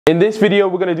In this video,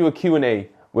 we're going to do a Q&A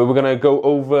where we're going to go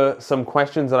over some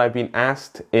questions that I've been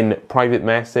asked in private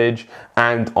message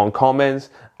and on comments.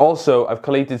 Also, I've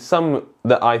collated some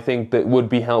that I think that would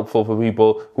be helpful for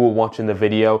people who are watching the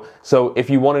video. So if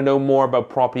you want to know more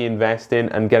about property investing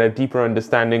and get a deeper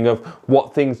understanding of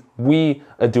what things we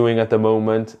are doing at the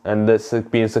moment and that's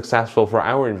being successful for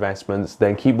our investments,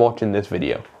 then keep watching this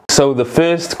video. So the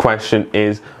first question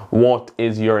is, what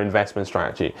is your investment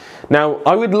strategy? Now,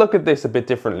 I would look at this a bit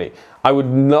differently. I would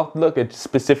not look at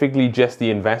specifically just the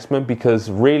investment,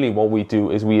 because really what we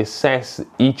do is we assess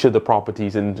each of the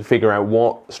properties and figure out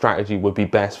what strategy would be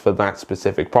best for that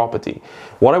specific property.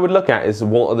 What I would look at is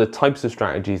what are the types of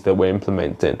strategies that we're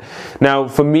implementing. Now,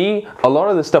 for me, a lot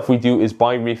of the stuff we do is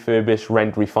buy, refurbish,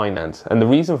 rent, refinance. And the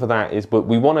reason for that is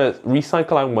we want to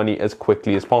recycle our money as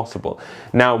quickly as possible.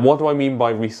 Now, what do I mean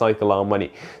by recycle our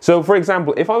money? So for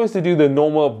example, if I was to do the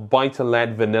normal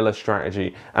buy-to-let vanilla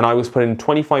strategy and I was putting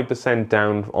 25%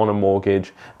 down on a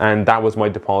mortgage and that was my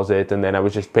deposit, and then I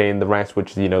was just paying the rest,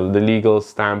 which is, you know, the legal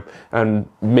stamp and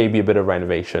maybe a bit of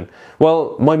renovation.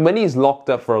 Well, my money is locked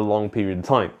up for a long period of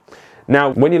time.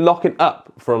 Now, when you lock it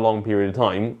up for a long period of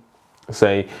time,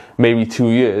 say maybe 2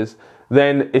 years,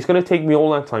 then it's going to take me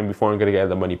all that time before I'm going to get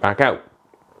the money back out.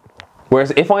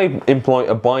 Whereas if I employ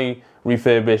a buy,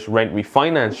 refurbish, rent,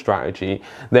 refinance strategy,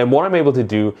 then what I'm able to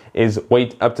do is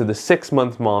wait up to the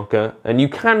 6-month marker, and you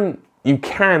can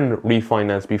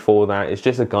refinance before that. It's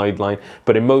just a guideline,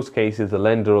 but in most cases the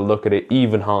lender will look at it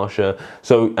even harsher.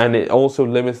 So, and it also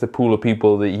limits the pool of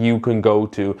people that you can go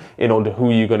to in order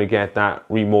who you're going to get that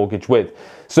remortgage with.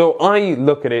 So I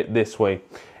look at it this way.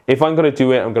 If I'm going to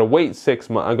do it, I'm going to wait 6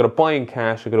 months, I'm going to buy in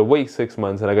cash, I'm going to wait 6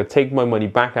 months, and I'm going to take my money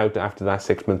back out after that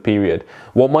 6-month period.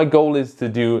 What my goal is to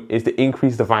do is to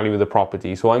increase the value of the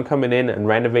property. So I'm coming in and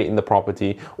renovating the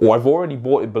property, or I've already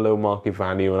bought it below market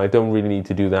value and I don't really need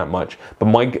to do that much. But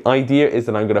my idea is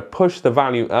that I'm going to push the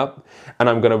value up and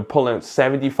I'm going to pull out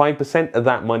 75% of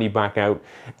that money back out.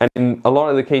 And in a lot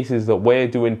of the cases that we're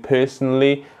doing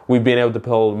personally, we've been able to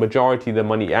pull majority of the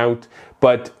money out,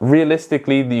 but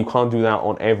realistically you can't do that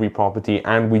on every property,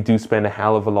 and we do spend a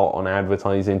hell of a lot on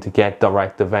advertising to get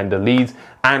direct to vendor leads,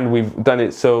 and we've done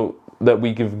it so that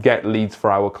we can get leads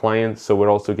for our clients, so we're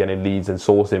also getting leads and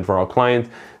sourcing for our clients.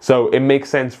 So it makes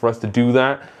sense for us to do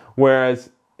that, whereas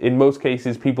in most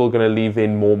cases, people are going to leave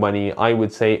in more money. I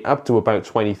would say up to about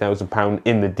 £20,000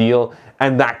 in the deal,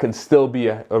 and that can still be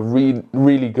a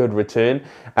really good return.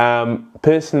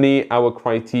 Personally, our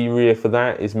criteria for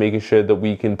that is making sure that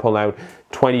we can pull out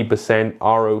 20%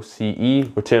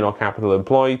 ROCE, return on capital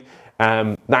employed.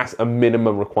 That's a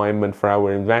minimum requirement for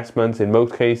our investments in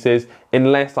most cases,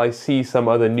 unless I see some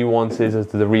other nuances as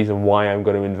to the reason why I'm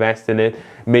going to invest in it.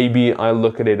 Maybe I'll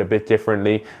look at it a bit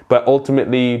differently, but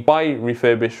ultimately buy,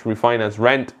 refurbish, refinance,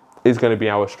 rent is going to be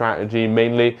our strategy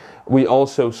mainly. We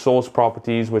also source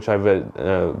properties, which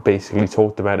I've basically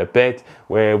talked about a bit,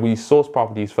 where we source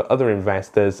properties for other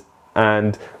investors,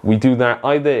 and we do that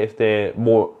either if they're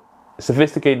more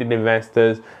sophisticated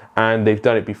investors and they've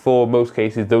done it before. Most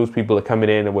cases those people are coming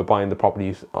in and we're buying the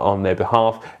properties on their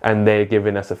behalf and they're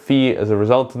giving us a fee as a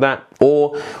result of that,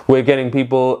 or we're getting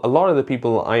people, a lot of the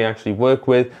people I actually work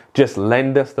with just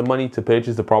lend us the money to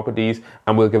purchase the properties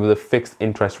and we'll give them a fixed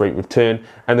interest rate return.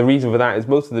 And the reason for that is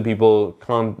most of the people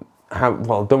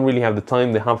don't really have the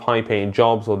time. They have high paying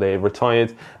jobs or they're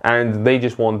retired and they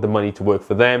just want the money to work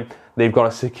for them. They've got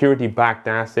a security backed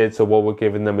asset, so what we're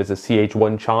giving them is a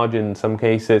CH1 charge in some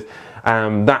cases.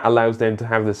 That allows them to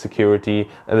have the security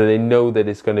and they know that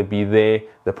it's going to be there.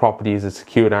 The property is a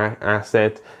secured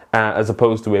asset, as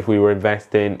opposed to if we were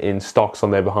investing in stocks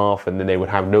on their behalf and then they would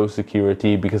have no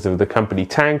security because if the company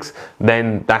tanks,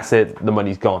 then that's it, the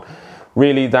money's gone.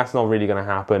 Really, that's not really going to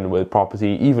happen with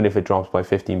property, even if it drops by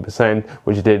 15%,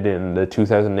 which it did in the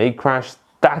 2008 crash.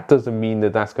 That doesn't mean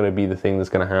that that's going to be the thing that's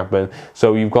going to happen.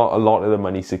 So you've got a lot of the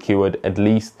money secured, at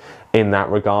least in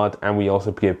that regard. And we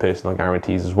also give personal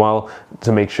guarantees as well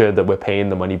to make sure that we're paying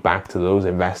the money back to those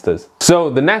investors.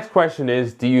 So the next question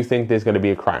is, do you think there's going to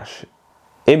be a crash?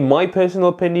 In my personal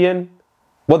opinion,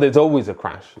 well, there's always a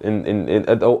crash.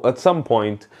 At some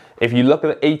point, if you look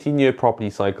at the 18-year property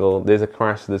cycle, there's a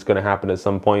crash that's going to happen at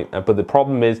some point. But the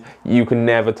problem is you can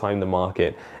never time the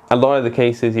market. A lot of the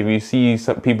cases, if you see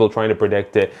some people trying to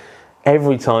predict it,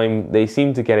 every time they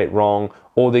seem to get it wrong,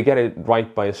 or they get it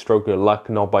right by a stroke of luck,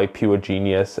 not by pure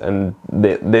genius, and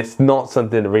there's not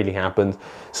something that really happens.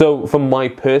 So from my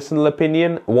personal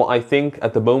opinion, what I think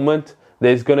at the moment,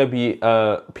 there's going to be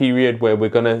a period where we're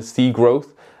going to see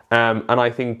growth. And I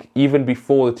think even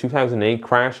before the 2008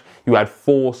 crash, you had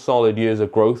 4 solid years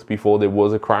of growth before there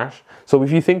was a crash. So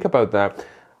if you think about that,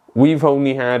 we've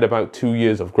only had about 2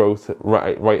 years of growth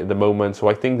right at the moment, so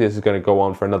I think this is going to go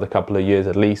on for another couple of years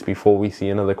at least before we see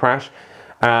another crash.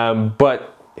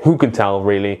 But who can tell,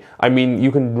 really? I mean, you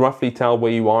can roughly tell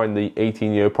where you are in the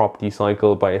 18-year property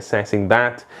cycle by assessing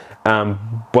that,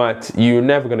 but you're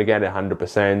never going to get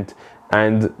 100%.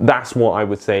 And that's what I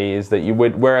would say, is that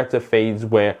we're at a phase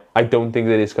where I don't think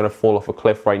that it's going to fall off a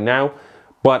cliff right now,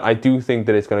 but I do think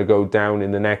that it's going to go down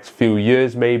in the next few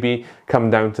years, maybe come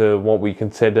down to what we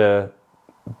consider,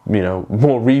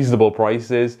 more reasonable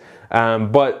prices.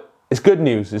 But it's good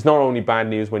news. It's not only bad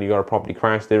news when you got a property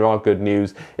crash. There are good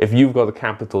news if you've got the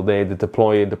capital there to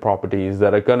deploy into properties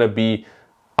that are going to be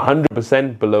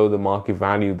 100% below the market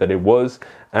value that it was.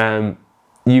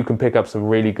 You can pick up some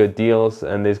really good deals,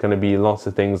 and there's going to be lots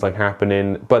of things like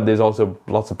happening, but there's also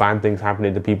lots of bad things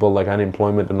happening to people, like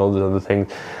unemployment and all those other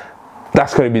things.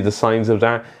 That's going to be the signs of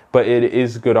that. But it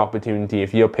is a good opportunity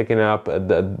if you're picking up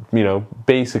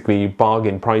basically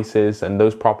bargain prices, and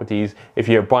those properties, if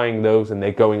you're buying those and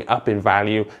they're going up in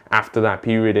value after that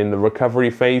period in the recovery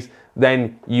phase,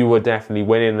 then you are definitely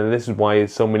winning. And this is why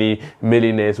so many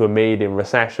millionaires were made in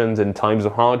recessions and times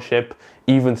of hardship,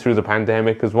 even through the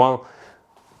pandemic as well.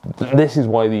 This is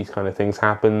why these kind of things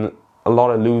happen. A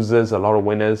lot of losers, a lot of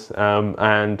winners,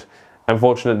 and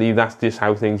unfortunately that's just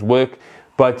how things work.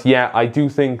 But yeah, I do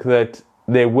think that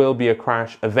there will be a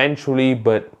crash eventually,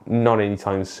 but not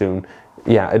anytime soon.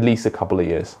 Yeah, at least a couple of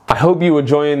years. I hope you are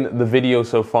enjoying the video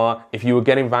so far. If you are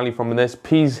getting value from this,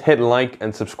 please hit like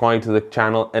and subscribe to the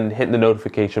channel and hit the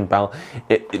notification bell.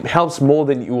 It helps more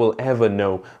than you will ever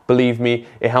know. Believe me,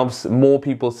 it helps more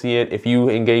people see it. If you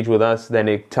engage with us, then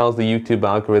it tells the YouTube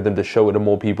algorithm to show it to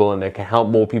more people, and it can help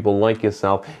more people like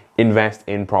yourself invest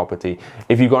in property.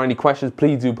 If you've got any questions,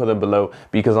 please do put them below,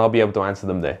 because I'll be able to answer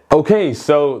them there. Okay,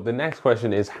 so the next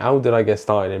question is, how did I get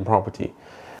started in property?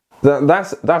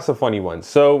 That's a funny one.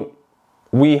 So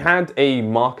we had a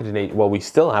marketing we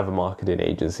still have a marketing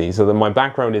agency. So my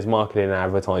background is marketing and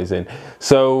advertising.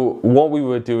 So what we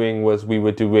were doing was we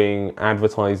were doing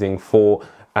advertising for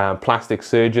plastic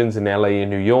surgeons in LA and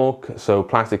New York. So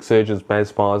plastic surgeons, med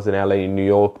spas in LA and New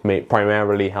York,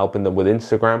 primarily helping them with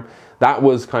Instagram. That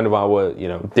was kind of our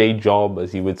day job,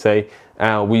 as you would say.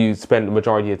 We spent the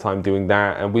majority of the time doing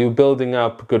that, and we were building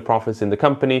up good profits in the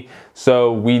company.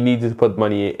 So we needed to put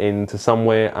money into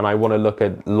somewhere, and I want to look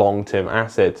at long-term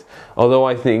assets. Although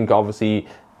I think obviously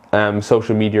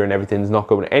social media and everything is not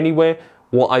going anywhere,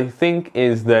 what I think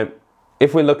is that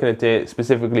if we're looking at it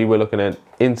specifically, we're looking at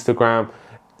Instagram.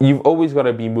 You've always got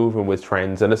to be moving with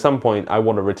trends, and at some point I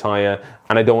want to retire,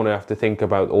 and I don't want to have to think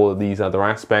about all of these other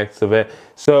aspects of it.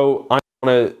 So I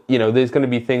want to, there's going to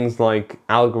be things like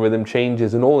algorithm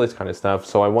changes and all this kind of stuff.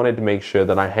 So I wanted to make sure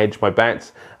that I hedge my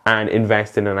bets and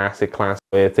invest in an asset class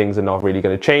where things are not really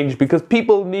going to change, because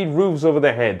people need roofs over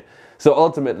their head. So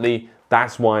ultimately,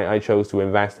 that's why I chose to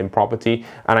invest in property,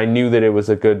 and I knew that it was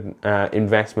a good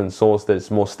investment source that's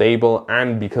more stable,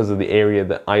 and because of the area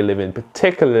that I live in,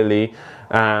 particularly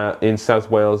in South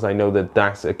Wales, I know that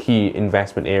that's a key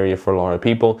investment area for a lot of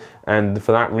people, and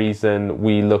for that reason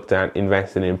we looked at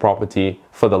investing in property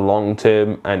for the long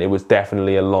term, and it was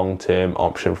definitely a long-term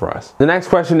option for us. The next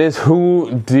question is,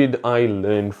 who did I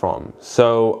learn from?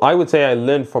 So I would say I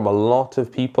learned from a lot of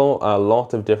people, a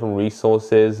lot of different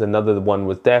resources. Another one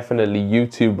was definitely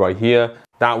YouTube right here.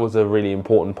 That was a really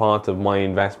important part of my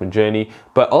investment journey.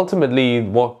 But ultimately,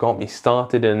 what got me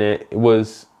started in it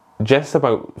was just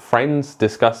about friends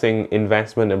discussing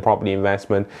investment and property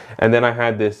investment. And then I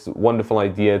had this wonderful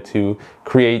idea to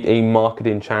create a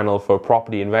marketing channel for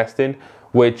property investing,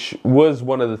 which was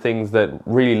one of the things that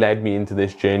really led me into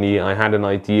this journey. I had an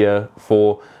idea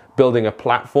for building a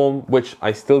platform, which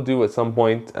I still do at some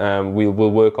point. We'll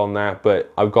work on that,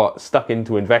 but I've got stuck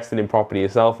into investing in property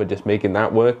itself and just making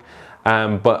that work.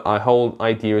 But our whole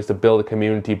idea is to build a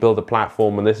community, build a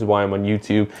platform, and this is why I'm on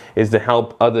YouTube, is to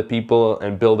help other people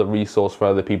and build a resource for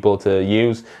other people to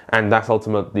use, and that's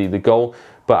ultimately the goal.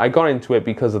 But I got into it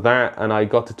because of that, and I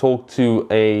got to talk to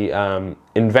a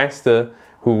investor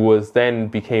who then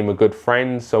became a good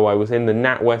friend. So I was in the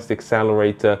NatWest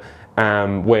Accelerator,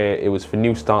 where it was for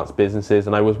new starts businesses,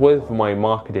 and I was with my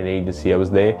marketing agency. I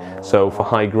was there, so for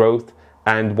high growth.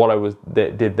 And what I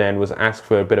did then was ask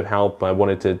for a bit of help. I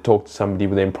wanted to talk to somebody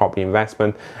within property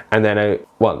investment, and then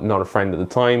not a friend at the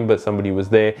time, but somebody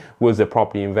was a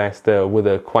property investor with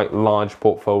a quite large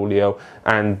portfolio,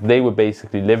 and they were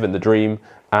basically living the dream,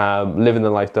 living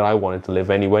the life that I wanted to live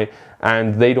anyway.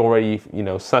 And they'd already,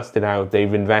 sussed it out.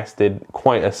 They've invested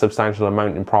quite a substantial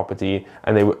amount in property,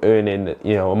 and they were earning,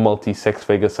 a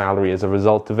multi-six-figure salary as a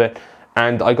result of it.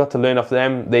 and I got to learn off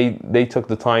them. They took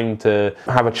the time to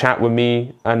have a chat with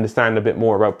me, understand a bit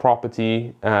more about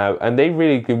property, and they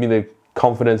really give me the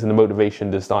confidence and the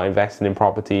motivation to start investing in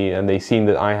property, and they seen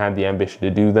that I had the ambition to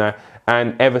do that.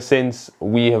 And ever since,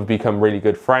 we have become really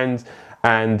good friends.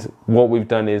 And what we've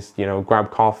done is, you know, grab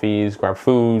coffees, grab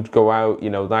food, go out, you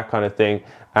know, that kind of thing,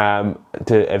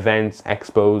 to events,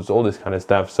 expos, all this kind of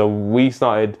stuff. So we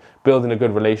started building a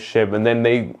good relationship, and then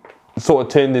they sort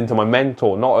of turned into my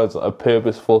mentor, not as a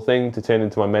purposeful thing to turn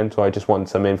into my mentor. I just wanted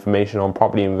some information on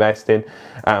property investing,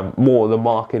 more of the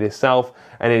market itself,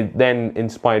 and it then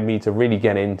inspired me to really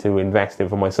get into investing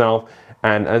for myself.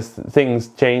 And as things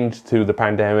changed to the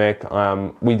pandemic,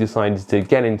 we decided to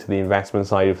get into the investment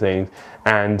side of things,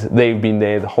 and they've been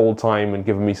there the whole time and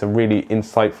given me some really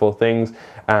insightful things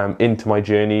into my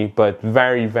journey, but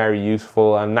very, very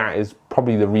useful. And that is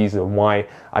probably the reason why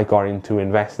I got into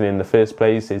investing in the first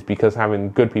place, is because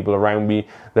having good people around me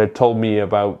that told me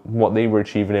about what they were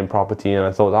achieving in property, and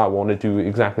I thought I want to do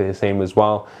exactly the same as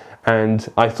well. And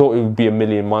I thought it would be a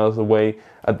million miles away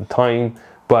at the time,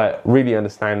 but really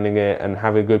understanding it and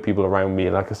having good people around me,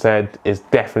 like I said, is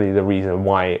definitely the reason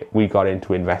why we got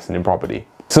into investing in property.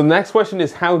 So the next question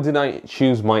is, how did I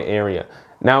choose my area?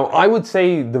 Now, I would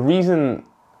say the reason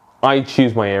I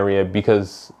choose my area,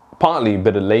 because partly a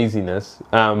bit of laziness,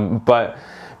 but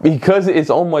because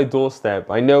it's on my doorstep.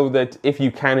 I know that if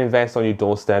you can invest on your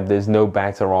doorstep, there's no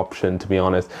better option, to be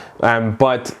honest.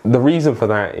 But the reason for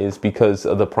that is because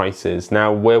of the prices.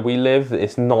 Now, where we live,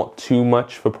 it's not too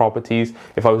much for properties.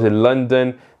 If I was in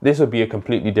London, this would be a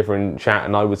completely different chat,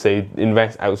 and I would say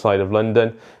invest outside of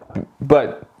London.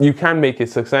 But you can make a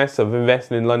success of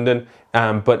investing in London,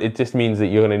 but it just means that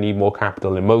you're going to need more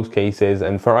capital in most cases.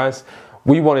 And for us,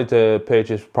 we wanted to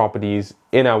purchase properties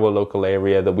in our local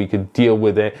area that we could deal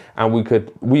with it, and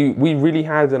we really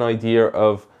had an idea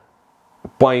of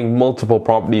buying multiple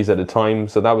properties at a time.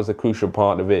 So that was a crucial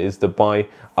part of it, is to buy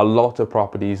a lot of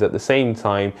properties at the same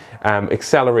time,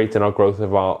 accelerating our growth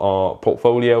of our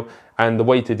portfolio. And the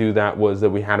way to do that was that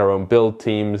we had our own build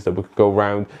teams that we could go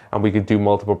around and we could do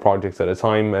multiple projects at a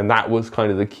time. And that was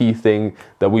kind of the key thing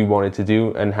that we wanted to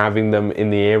do, and having them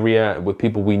in the area with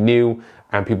people we knew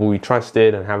and people we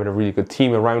trusted, and having a really good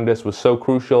team around us was so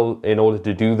crucial in order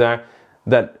to do that,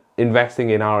 that investing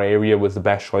in our area was the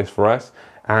best choice for us.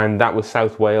 And that was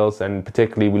South Wales, and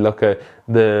particularly we look at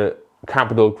the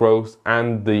capital growth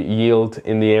and the yield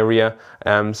in the area.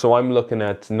 So I'm looking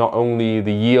at not only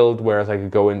the yield, whereas I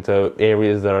could go into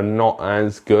areas that are not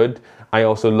as good. I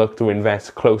also look to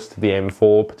invest close to the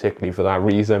M4, particularly for that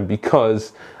reason,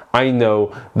 because I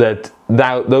know that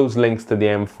those links to the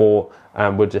M4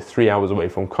 were just 3 hours away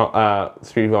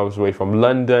from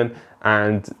London,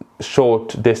 and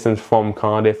short distance from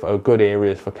Cardiff are good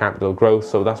areas for capital growth.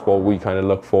 So that's what we kind of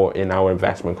look for in our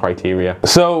investment criteria.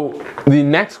 So the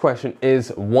next question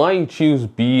is, why choose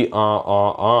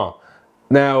BRRR?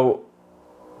 Now,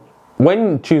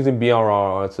 when choosing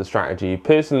BRRR as a strategy,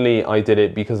 personally, I did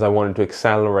it because I wanted to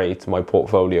accelerate my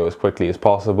portfolio as quickly as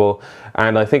possible.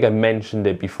 And I think I mentioned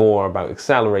it before about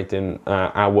accelerating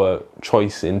our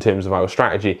choice in terms of our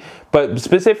strategy. But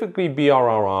specifically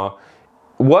BRRR,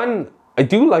 one, I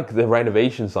do like the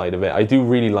renovation side of it. I do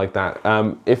really like that.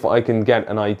 If I can get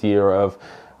an idea of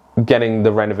getting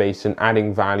the renovation,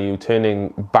 adding value,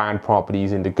 turning bad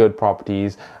properties into good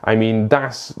properties, I mean,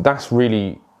 that's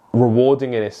really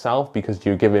rewarding in itself, because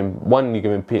you're giving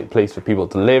place for people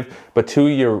to live, but two,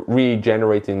 you're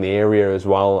regenerating the area as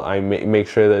well. I make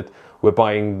sure that we're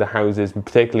buying the houses,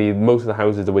 particularly most of the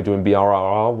houses that we're doing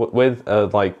BRRR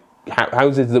with, like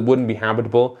houses that wouldn't be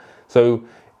habitable. So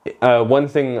one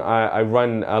thing, I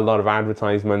run a lot of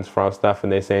advertisements for our stuff,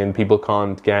 and they're saying people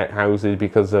can't get houses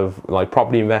because of like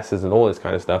property investors and all this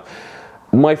kind of stuff.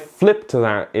 My flip to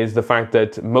that is the fact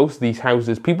that most of these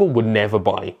houses people would never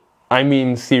buy. I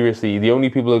mean, seriously, the only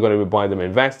people who are going to buy them are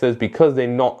investors, because they're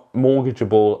not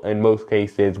mortgageable in most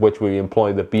cases, which we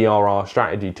employ the BRR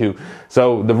strategy to.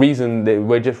 So the reason that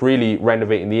we're just really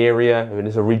renovating the area, and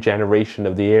it's a regeneration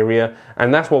of the area,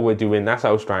 and that's what we're doing. That's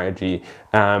our strategy,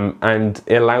 and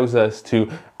it allows us to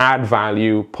add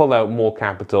value, pull out more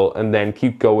capital, and then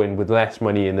keep going with less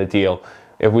money in the deal.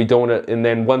 If we don't, and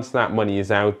then once that money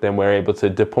is out, then we're able to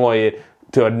deploy it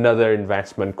to another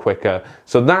investment quicker.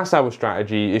 So that's our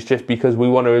strategy. It's just because we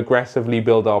want to aggressively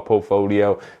build our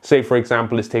portfolio. Say, for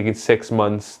example, it's taking 6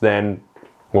 months, then,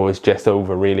 well, it's just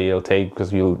over really. It'll take,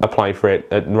 because you'll apply for it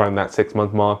at around that 6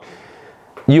 month mark.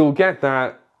 You'll get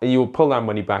that, and you'll pull that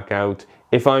money back out.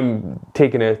 If I'm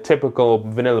taking a typical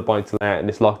vanilla buy-to-let and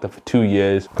it's locked up for 2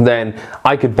 years, then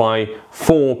I could buy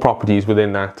 4 properties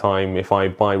within that time if I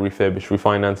buy, refurbish,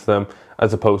 refinance them.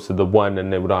 as opposed to the one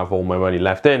and they would have all my money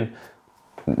left in.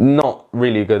 Not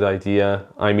really a good idea.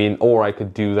 I mean, or I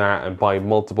could do that and buy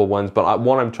multiple ones, but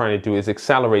what I'm trying to do is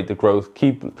accelerate the growth,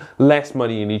 keep less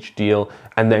money in each deal,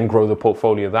 and then grow the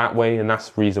portfolio that way, and that's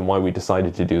the reason why we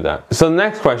decided to do that. So the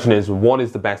next question is, what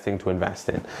is the best thing to invest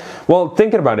in? Well,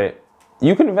 thinking about it,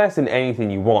 you can invest in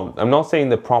anything you want. I'm not saying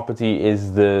that property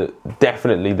is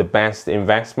definitely the best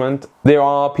investment. There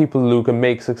are people who can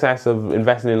make success of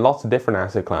investing in lots of different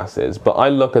asset classes, but I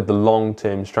look at the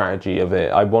long-term strategy of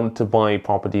it. I want to buy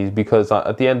properties because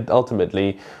at the end,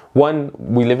 ultimately, one,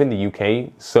 we live in the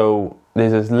UK, so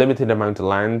there's a limited amount of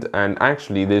land, and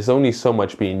actually there's only so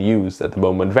much being used at the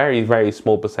moment. Very, very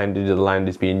small percentage of the land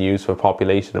is being used for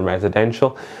population and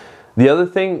residential. The other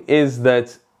thing is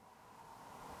that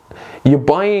you're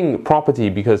buying property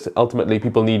because ultimately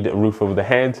people need a roof over their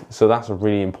head, so that's a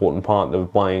really important part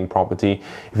of buying property.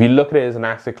 If you look at it as an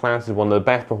asset class, it's one of the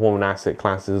best performing asset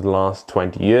classes of the last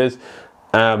 20 years.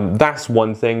 That's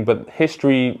one thing, but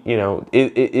history, you know,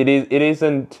 it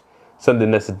isn't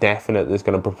something that's definite that's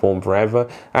going to perform forever.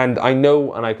 And I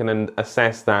know and I can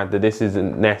assess that this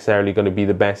isn't necessarily going to be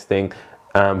the best thing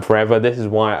forever. This is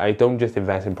why I don't just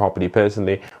invest in property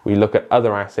personally. We look at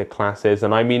other asset classes,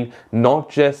 and I mean not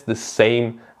just the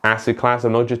same asset class.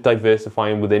 I'm not just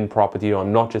diversifying within property, or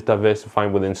I'm not just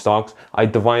diversifying within stocks. I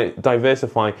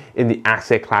diversify in the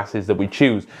asset classes that we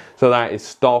choose. So that is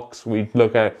stocks. We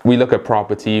look at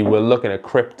property. We're looking at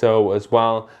crypto as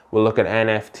well. We'll look at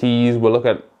NFTs. We'll look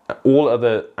at all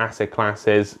other asset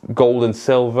classes, gold and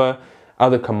silver,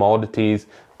 other commodities.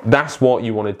 That's what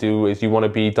you want to do, is you want to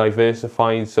be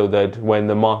diversified so that when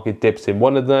the market dips in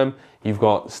one of them, you've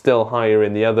got still higher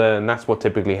in the other, and that's what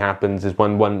typically happens, is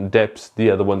when one dips, the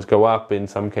other ones go up in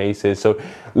some cases. So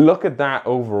look at that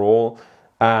overall.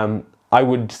 I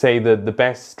would say that the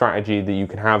best strategy that you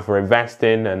can have for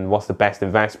investing, and what's the best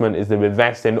investment, is to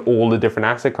invest in all the different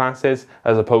asset classes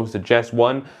as opposed to just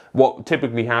one. What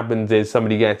typically happens is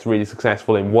somebody gets really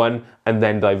successful in one and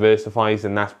then diversifies,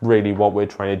 and that's really what we're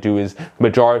trying to do. Is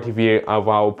majority of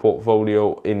our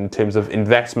portfolio in terms of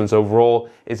investments overall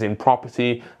is in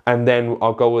property, and then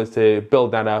our goal is to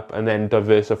build that up and then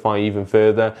diversify even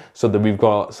further so that we've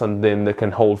got something that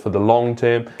can hold for the long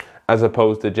term, as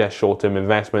opposed to just short-term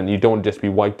investment. You don't just be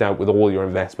wiped out with all your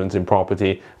investments in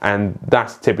property, and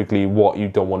that's typically what you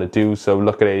don't want to do. So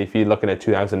look at it, if you're looking at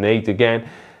 2008 again,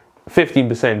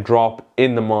 15% drop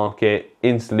in the market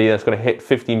instantly, that's going to hit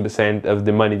 15% of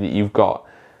the money that you've got.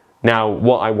 Now,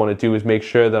 what I want to do is make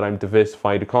sure that I'm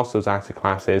diversified across those asset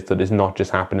classes, so it's not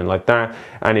just happening like that.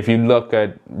 And if you look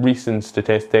at recent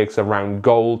statistics around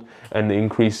gold and the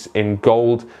increase in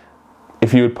gold,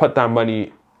 if you would put that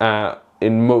money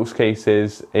in most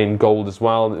cases in gold as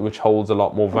well, which holds a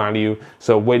lot more value.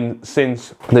 So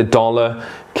since the dollar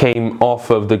came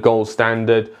off of the gold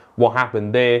standard, what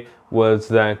happened there was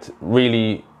that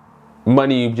really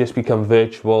money just become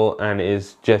virtual and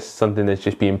is just something that's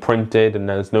just being printed and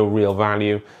there's no real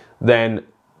value. Then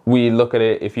we look at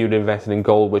it, if you'd invested in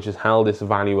gold, which has held its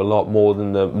value a lot more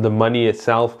than the money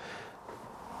itself.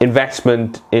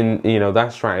 Investment in, you know,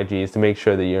 that strategy is to make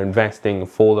sure that you're investing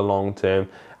for the long term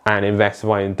and investing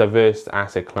in diverse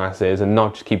asset classes, and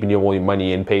not just keeping all your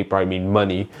money in paper. I mean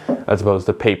money as opposed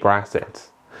to paper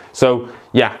assets. So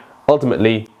yeah,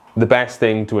 ultimately the best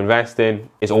thing to invest in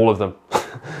is all of them.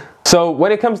 So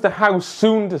when it comes to how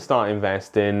soon to start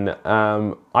investing,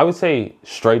 I would say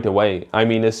straight away. I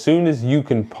mean, as soon as you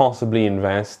can possibly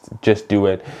invest, just do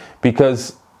it,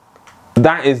 because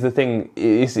that is the thing.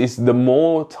 Is the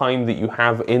more time that you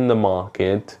have in the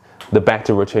market, the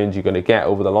better returns you're going to get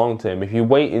over the long term. If you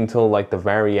wait until like the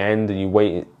very end and you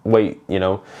wait, you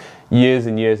know, years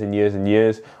and years and years and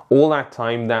years, all that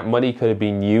time, that money could have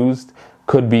been used,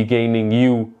 could be gaining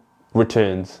you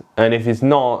returns. And if it's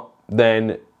not,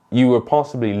 then you are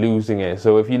possibly losing it.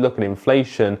 So if you look at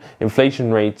inflation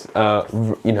rates,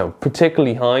 you know,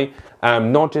 particularly high,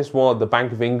 not just what the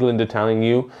Bank of England are telling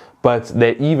you, but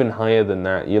they're even higher than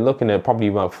that. You're looking at probably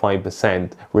about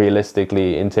 5%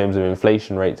 realistically in terms of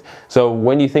inflation rates. So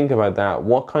when you think about that,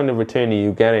 what kind of return are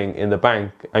you getting in the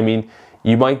bank? I mean,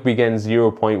 you might be getting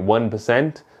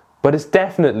 0.1%, but it's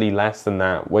definitely less than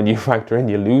that when you factor in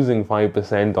you're losing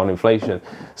 5% on inflation.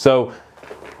 So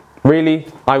really,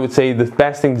 I would say the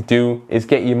best thing to do is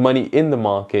get your money in the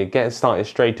market, get it started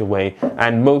straight away.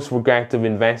 And most regrettive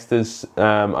investors,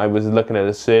 I was looking at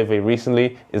a survey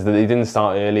recently, is that they didn't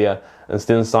start earlier and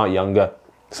didn't start younger.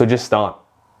 So just start.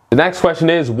 The next question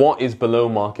is, what is below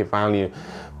market value?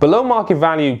 Below market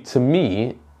value to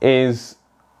me is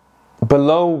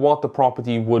below what the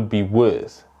property would be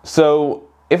worth. So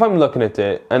if I'm looking at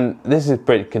it, and this is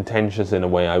pretty contentious in a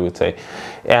way, I would say,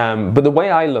 but the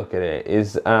way I look at it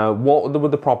is, what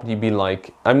would the property be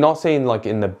like? I'm not saying like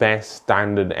in the best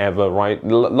standard ever, right? A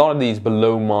lot of these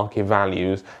below market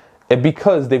values,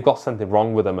 because they've got something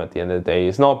wrong with them at the end of the day.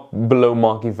 It's not below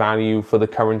market value for the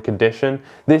current condition.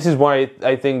 This is why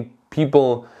I think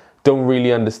people don't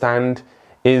really understand,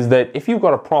 is that if you've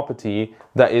got a property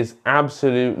that is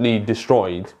absolutely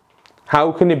destroyed,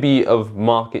 how can it be of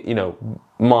market,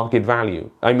 market value?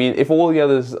 I mean, if all the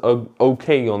others are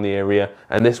okay on the area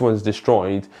and this one's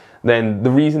destroyed, then the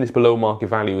reason it's below market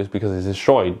value is because it's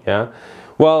destroyed, yeah?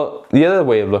 Well, the other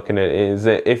way of looking at it is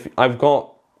that if I've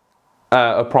got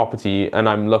a property and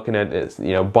I'm looking at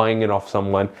it, buying it off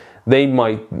someone, they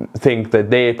might think that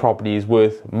their property is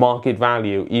worth market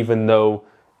value, even though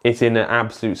it's in an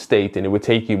absolute state, and it would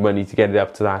take you money to get it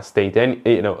up to that state, and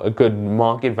a good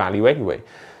market value anyway.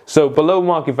 So below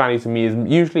market value to me is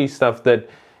usually stuff that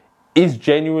is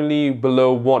genuinely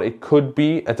below what it could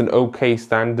be at an okay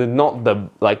standard, not the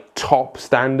top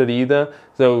standard either.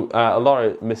 So a lot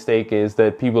of mistake is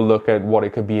that people look at what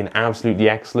it could be an absolutely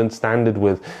excellent standard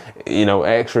with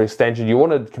extra extension. You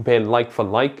want to compare like for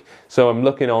like. So I'm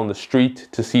looking on the street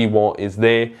to see what is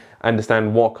there,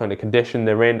 understand what kind of condition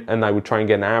they're in, and I would try and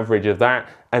get an average of that,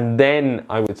 and then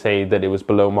I would say that it was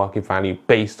below market value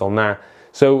based on that.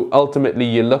 So ultimately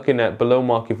you're looking at below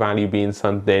market value being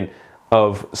something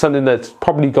that's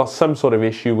probably got some sort of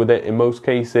issue with it in most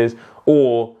cases,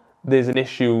 or there's an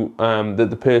issue that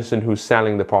the person who's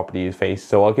selling the property is faced.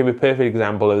 So I'll give a perfect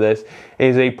example of this.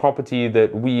 Is a property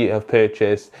that we have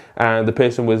purchased, and the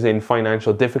person was in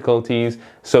financial difficulties,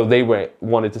 so they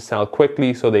wanted to sell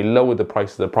quickly, so they lowered the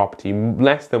price of the property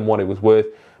less than what it was worth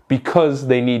because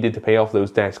they needed to pay off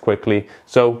those debts quickly.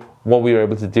 So what we were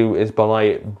able to do is buy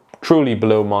it truly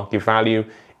below market value,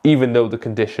 even though the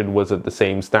condition was at the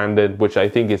same standard, which I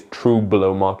think is true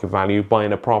below market value,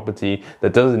 buying a property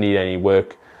that doesn't need any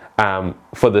work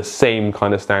for the same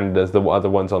kind of standard as the other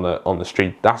ones on the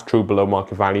street. That's true below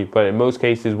market value. But in most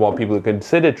cases, what people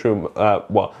consider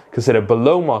consider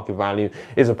below market value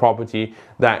is a property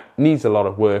that needs a lot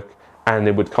of work, and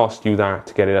it would cost you that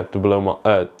to get it up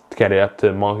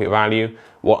to market value.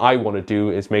 What I want to do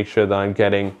is make sure that I'm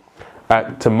getting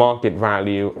to market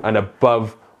value and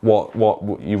above what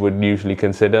you would usually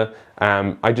consider.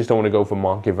 I just don't want to go for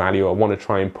market value. I want to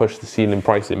try and push the ceiling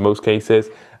price in most cases,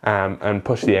 and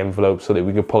push the envelope so that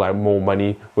we can pull out more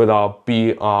money with our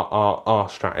BRRR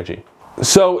strategy.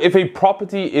 So if a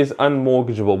property is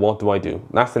unmortgageable, what do I do?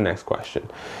 That's the next question.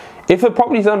 If a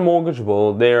property is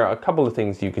unmortgageable, there are a couple of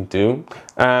things you can do.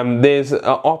 There's an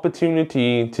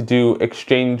opportunity to do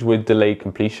exchange with delay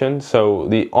completion. So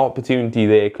the opportunity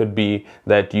there could be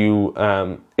that you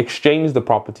exchange the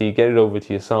property, get it over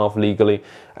to yourself legally,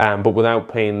 but without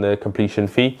paying the completion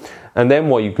fee. And then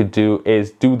what you could do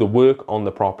is do the work on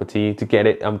the property to get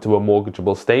it to a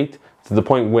mortgageable state, to the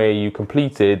point where you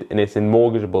complete it and it's in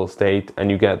mortgageable state and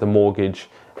you get the mortgage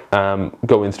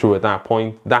going through at that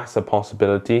point. That's a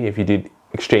possibility if you did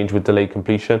exchange with delayed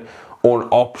completion, or an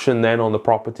option then on the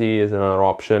property is another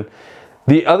option.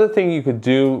 The other thing you could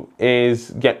do is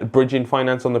get bridging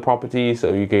finance on the property.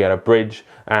 So you could get a bridge.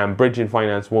 Bridging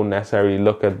finance won't necessarily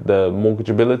look at the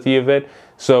mortgageability of it.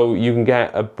 So you can get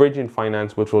a bridging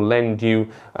finance which will lend you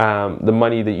the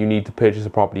money that you need to purchase a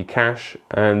property cash,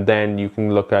 and then you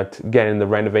can look at getting the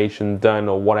renovation done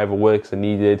or whatever works are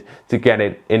needed to get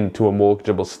it into a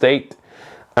mortgageable state.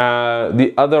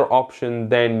 The other option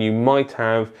then you might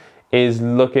have is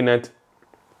looking at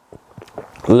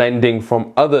lending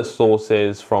from other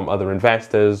sources, from other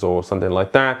investors or something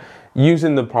like that,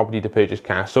 using the property to purchase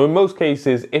cash. So in most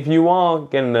cases, if you are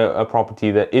getting a property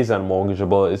that is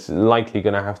unmortgageable, it's likely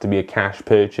going to have to be a cash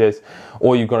purchase,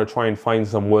 or you've got to try and find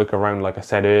some workaround, like I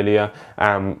said earlier.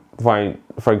 Find,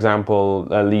 for example,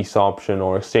 a lease option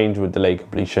or exchange with delayed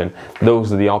completion.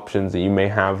 Those are the options that you may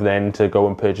have then to go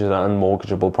and purchase an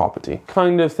unmortgageable property.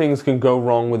 Kind of things can go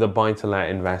wrong with a buy-to-let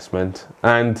investment,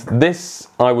 and this,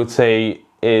 I would say,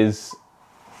 is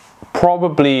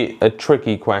probably a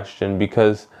tricky question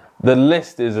because the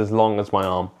list is as long as my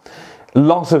arm.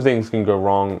 Lots of things can go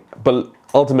wrong, but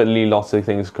ultimately lots of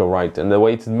things go right. And the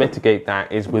way to mitigate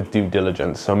that is with due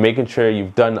diligence. So making sure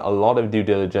you've done a lot of due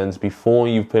diligence before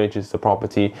you've purchased the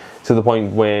property, to the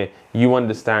point where you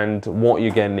understand what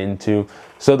you're getting into.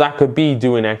 So that could be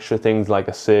doing extra things like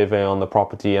a survey on the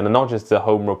property, and not just the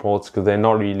home reports, because they're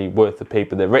not really worth the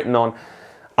paper they're written on.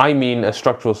 I mean a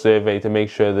structural survey to make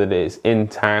sure that it's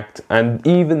intact, and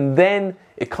even then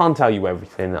it can't tell you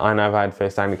everything, and I've had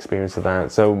first-hand experience of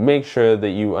that. So make sure that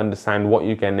you understand what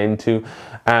you're getting into.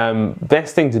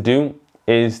 Best thing to do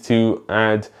is to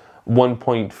add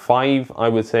 1.5, I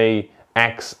would say,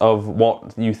 X of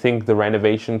what you think the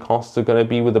renovation costs are going to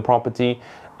be with the property,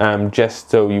 just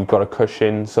so you've got a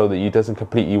cushion so that it doesn't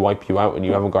completely wipe you out and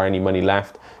you haven't got any money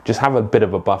left. Just have a bit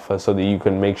of a buffer so that you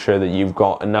can make sure that you've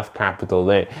got enough capital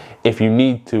there if you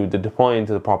need to deploy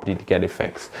into the property to get it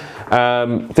fixed.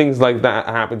 Things like that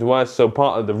happened to us. So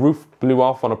part of the roof blew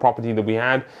off on a property that we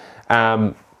had.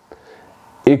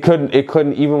 It couldn't,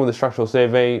 even with a structural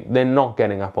survey, they're not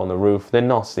getting up on the roof. They're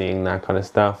not seeing that kind of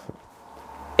stuff.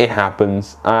 It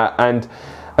happens. And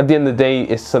at the end of the day,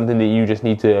 it's something that you just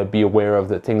need to be aware of,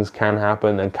 that things can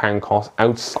happen and can cost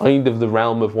outside of the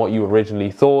realm of what you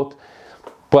originally thought.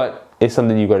 But it's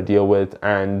something you've got to deal with.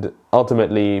 And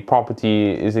ultimately,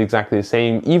 property is exactly the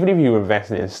same. Even if you invest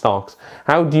in stocks,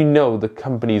 how do you know the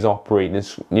company's operating,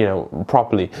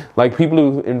 properly? Like people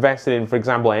who invested in, for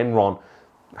example, Enron,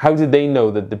 how did they know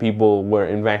that the people were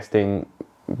investing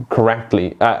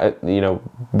correctly?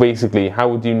 Basically,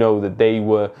 how do you know that they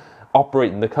were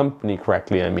operating the company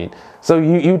correctly? I mean, so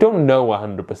you don't know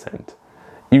 100%.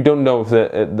 You don't know if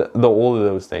all of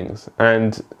those things.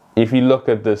 And if you look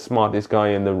at the smartest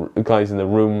guys in the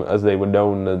room, as they were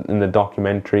known in the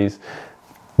documentaries,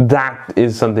 that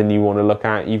is something you want to look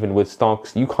at. Even with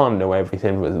stocks, you can't know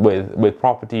everything. With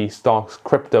property, stocks,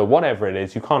 crypto, whatever it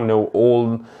is, you can't know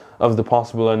all of the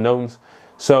possible unknowns.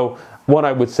 So what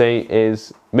I would say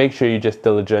is make sure you're just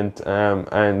diligent,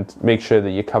 and make sure that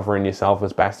you're covering yourself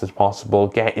as best as possible.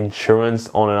 Get insurance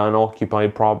on an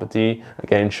unoccupied property.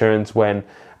 Get insurance when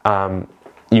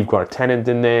you've got a tenant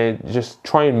in there. Just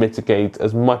try and mitigate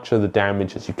as much of the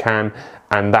damage as you can,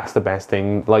 and that's the best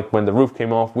thing. Like when the roof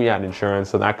came off, we had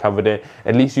insurance, so that covered it.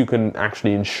 At least you can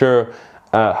actually insure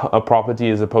a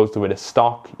property as opposed to with a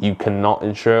stock you cannot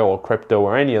insure, or crypto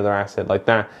or any other asset like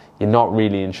that. You're not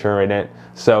really insuring it.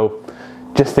 So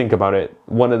just think about it.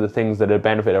 One of the things that a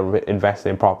benefit of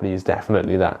investing in property is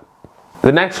definitely that.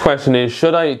 The next question is,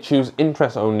 should I choose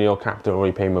interest only or capital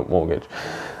repayment mortgage?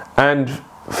 And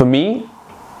for me,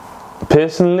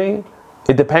 personally,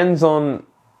 it depends on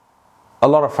a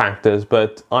lot of factors,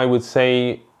 but I would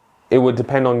say it would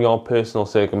depend on your personal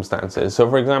circumstances. So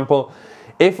for example,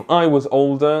 if I was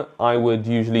older, I would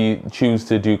usually choose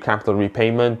to do capital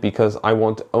repayment because I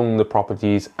want to own the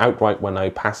properties outright when I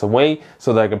pass away,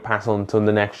 so that I can pass on to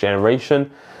the next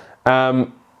generation,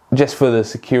 just for the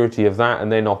security of that,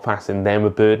 and they're not passing them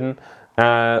a burden.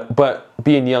 But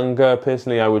being younger,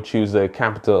 personally, I would choose a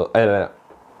capital.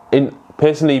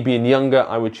 Personally, being younger,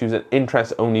 I would choose an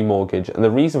interest-only mortgage. And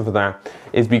the reason for that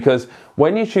is because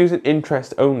when you choose an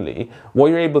interest-only, what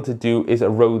you're able to do is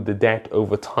erode the debt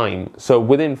over time. So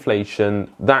with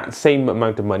inflation, that same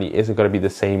amount of money isn't going to be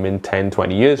the same in 10,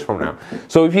 20 years from now.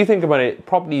 So if you think about it,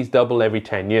 properties double every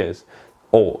 10 years,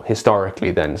 or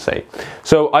historically then say.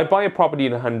 So I buy a property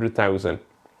at 100,000.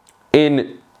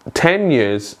 In 10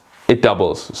 years, it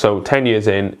doubles. So 10 years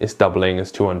in, it's doubling,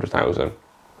 it's 200,000.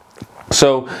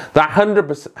 So that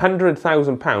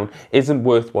 £100,000 isn't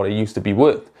worth what it used to be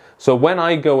worth. So when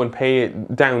I go and pay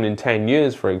it down in 10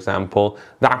 years, for example,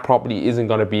 that property isn't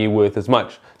going to be worth as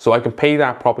much. So I can pay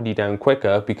that property down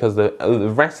quicker because the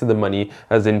rest of the money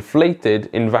has inflated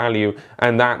in value,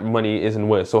 and that money isn't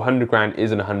worth. So 100 grand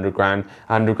isn't 100 grand.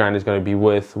 100 grand is going to be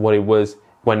worth what it was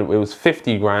when it was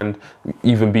 50 grand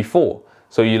even before.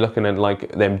 So you're looking at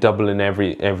like them doubling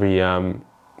every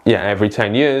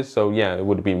 10 years. So yeah, it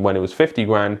would have been when it was 50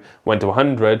 grand, went to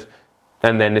 100,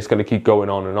 and then it's going to keep going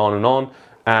on and on and on.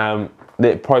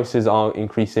 The prices are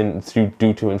increasing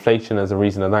due to inflation as a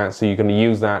reason of that. So you're going to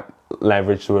use that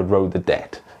leverage to erode the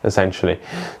debt, essentially.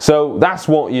 So that's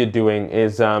what you're doing,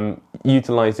 is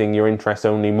utilizing your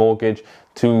interest-only mortgage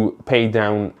to pay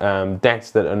down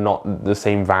debts that are not the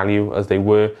same value as they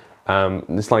were.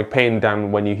 It's like paying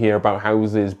down when you hear about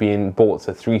houses being bought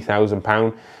for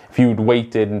 £3,000. If you'd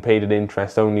waited and paid an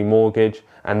interest-only mortgage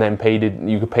and then paid it,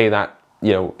 you could pay that,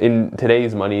 in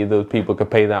today's money, those people could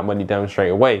pay that money down straight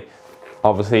away,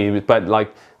 obviously. But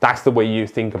like, that's the way you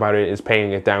think about it, is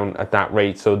paying it down at that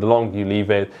rate. So the longer you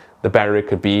leave it, the better it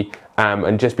could be.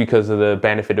 And just because of the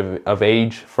benefit of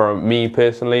age, for me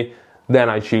personally, then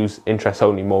I choose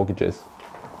interest-only mortgages.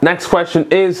 Next question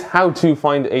is how to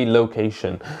find a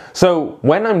location. So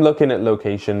when I'm looking at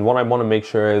location, what I want to make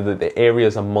sure is that the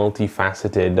areas are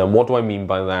multifaceted. And what do I mean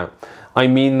by that? I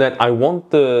mean that I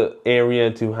want the area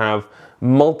to have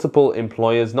multiple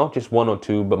employers, not just one or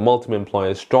two, but multiple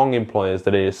employers, strong employers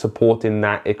that are supporting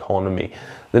that economy.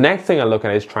 The next thing I look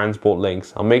at is transport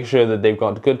links. I'll make sure that they've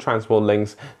got good transport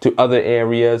links to other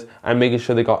areas, and making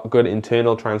sure they got good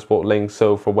internal transport links.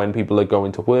 So for when people are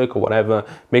going to work or whatever,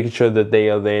 making sure that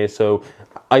they are there. So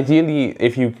ideally,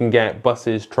 if you can get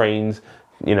buses, trains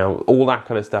you know, all that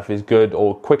kind of stuff is good,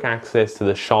 or quick access to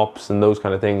the shops and those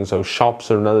kind of things. So shops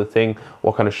are another thing,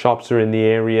 what kind of shops are in the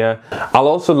area. I'll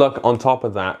also look on top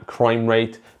of that, crime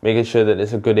rate, making sure that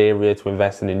it's a good area to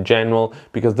invest in general,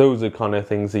 because those are kind of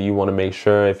things that you want to make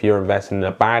sure. If you're investing in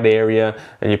a bad area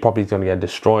and your property's going to get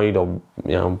destroyed or,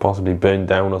 you know, possibly burned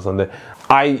down or something,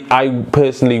 I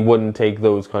personally wouldn't take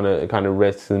those kind of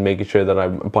risks, and making sure that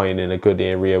I'm buying in a good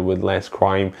area with less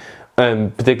crime.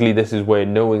 Particularly this is where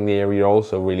knowing the area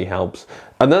also really helps.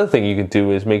 Another thing you can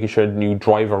do is making sure you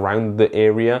drive around the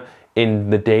area in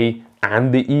the day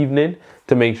and the evening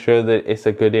to make sure that it's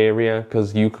a good area,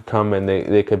 because you could come and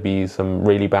there could be some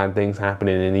really bad things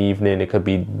happening in the evening. It could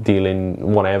be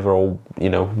dealing whatever, or, you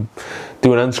know,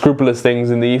 doing unscrupulous things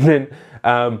in the evening.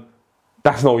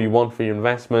 That's not what you want for your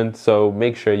investment, so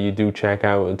make sure you do check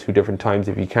out at 2 different times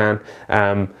if you can.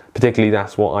 Particularly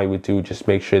that's what I would do, just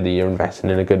make sure that you're investing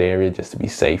in a good area just to be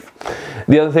safe.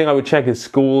 The other thing I would check is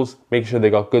schools, make sure they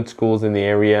got good schools in the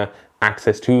area,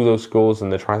 access to those schools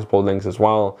and the transport links as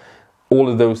well. All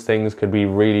of those things could be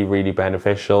really, really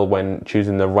beneficial when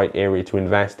choosing the right area to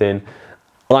invest in.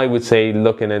 I would say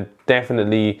looking at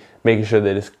definitely making sure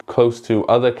that it's close to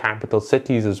other capital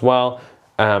cities as well.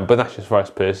 But that's just for us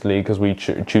personally, because we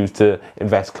choose to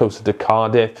invest closer to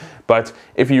Cardiff. But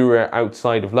if you were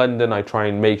outside of London, I try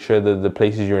and make sure that the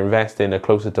places you invest in are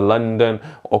closer to London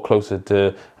or closer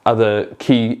to other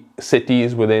key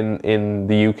cities in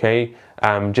the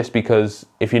UK. Just because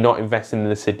if you're not investing in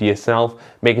the city itself,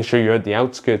 making sure you're at the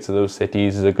outskirts of those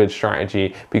cities is a good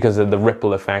strategy, because of the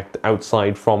ripple effect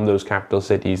outside from those capital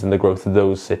cities and the growth of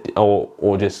those cities,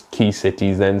 or just key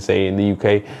cities then, say in the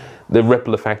UK. The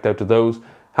ripple effect out of those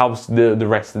helps the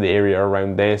rest of the area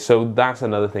around there. So that's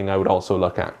another thing I would also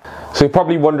look at. So you're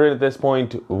probably wondering at this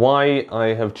point why I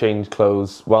have changed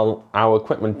clothes. Well, our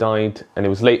equipment died and it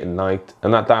was late at night,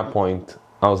 and at that point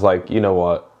I was like, you know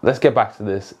what, let's get back to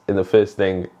this in the first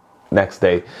thing next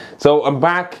day. So I'm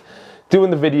back doing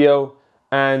the video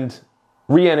and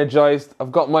re-energized.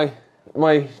 I've got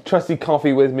my trusty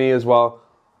coffee with me as well.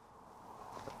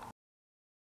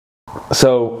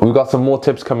 So we've got some more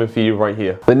tips coming for you right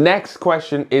here. The next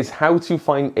question is how to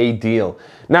find a deal.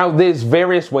 Now there's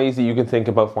various ways that you can think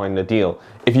about finding a deal.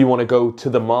 If you want to go to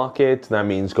the market, that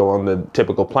means go on the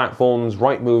typical platforms,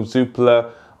 Rightmove,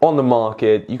 Zoopla, on the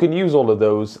market. You can use all of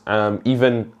those,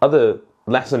 even other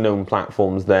lesser known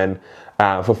platforms then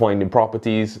for finding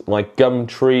properties like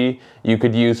Gumtree. You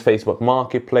could use Facebook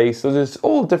Marketplace. So there's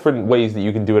all different ways that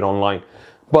you can do it online.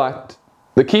 But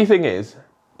the key thing is,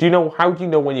 how do you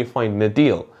know when you're finding a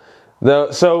deal?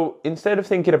 So instead of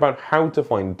thinking about how to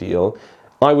find a deal,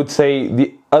 I would say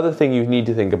the other thing you need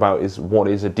to think about is, what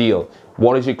is a deal?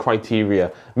 What is your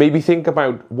criteria? Maybe think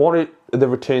about what are the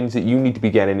returns that you need to be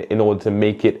getting in order to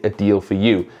make it a deal for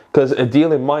you. Because a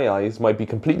deal in my eyes might be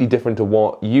completely different to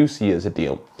what you see as a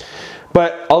deal.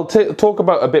 But I'll talk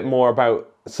about a bit more about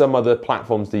some other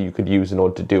platforms that you could use in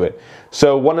order to do it.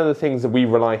 So one of the things that we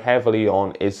rely heavily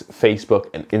on is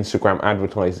Facebook and Instagram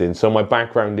advertising. So my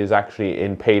background is actually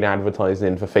in paid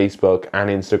advertising for Facebook and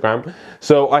Instagram.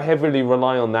 So I heavily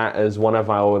rely on that as one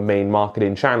of our main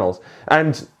marketing channels.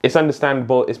 And it's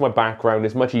understandable, it's my background,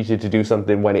 it's much easier to do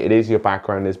something when it is your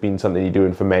background, it's been something you're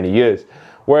doing for many years.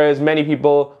 Whereas many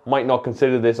people might not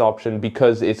consider this option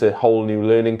because it's a whole new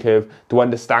learning curve to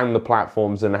understand the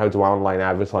platforms and how to online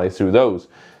advertise through those.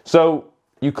 So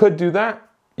you could do that.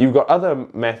 You've got other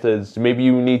methods. Maybe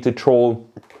you need to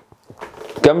troll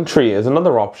Gumtree as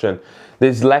another option.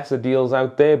 There's lesser deals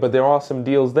out there, but there are some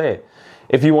deals there.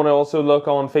 If you want to also look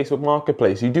on Facebook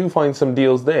Marketplace, you do find some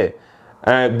deals there.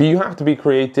 But you have to be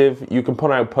creative. You can put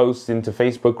out posts into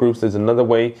Facebook groups. There's another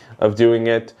way of doing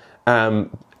it.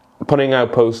 Putting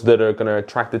out posts that are going to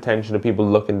attract attention of people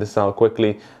looking to sell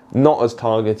quickly. Not as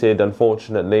targeted,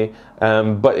 unfortunately,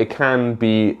 but it can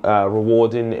be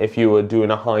rewarding if you are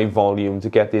doing a high volume to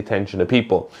get the attention of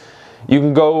people. You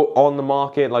can go on the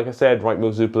market, like I said,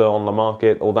 Rightmove, Zoopla, on the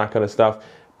market, all that kind of stuff.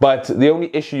 But the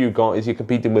only issue you've got is you're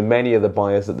competing with many other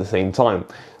buyers at the same time.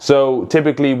 So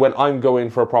typically when I'm going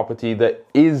for a property that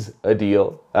is a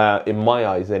deal, in my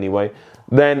eyes anyway,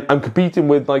 then I'm competing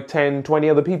with like 10, 20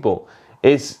 other people.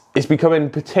 It's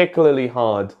becoming particularly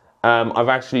hard. I've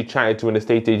actually chatted to an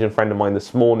estate agent friend of mine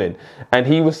this morning, and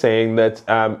he was saying that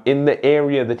in the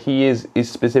area that he is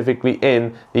specifically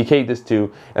in, he caters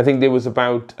to, I think there was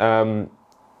about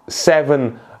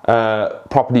 7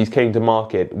 properties came to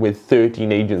market with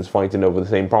 13 agents fighting over the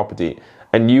same property.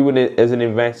 And you, as an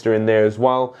investor in there as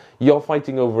well, you're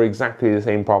fighting over exactly the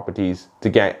same properties to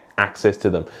get access to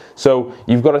them. So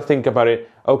you've got to think about it.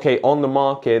 Okay, on the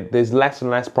market, there's less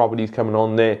and less properties coming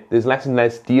on there. There's less and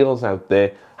less deals out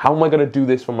there. How am I going to do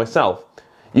this for myself?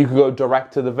 You could go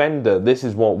direct to the vendor. This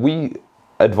is what we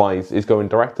advise, is going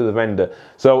direct to the vendor.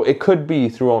 So it could be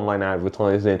through online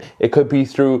advertising, it could be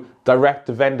through direct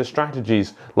to vendor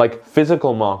strategies like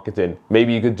physical marketing.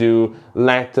 Maybe you could do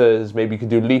letters, maybe you could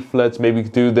do leaflets, maybe you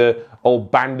could do the old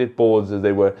bandit boards as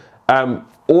they were.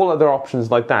 All other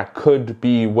options like that could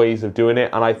be ways of doing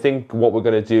it, and I think what we're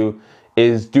going to do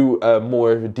is do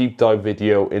more of a deep dive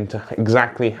video into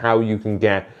exactly how you can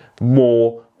get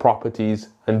more properties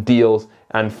and deals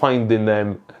and finding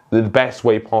them the best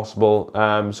way possible.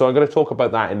 So I'm going to talk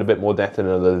about that in a bit more depth in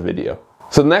another video.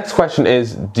 So the next question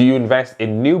is, do you invest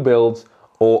in new builds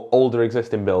or older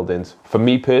existing buildings? For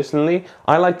me personally,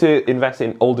 I like to invest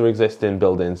in older existing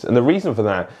buildings, and the reason for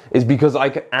that is because I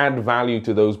can add value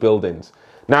to those buildings.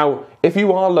 Now, if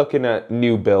you are looking at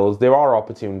new builds, there are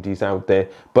opportunities out there,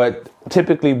 but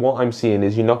typically what I'm seeing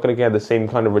is you're not going to get the same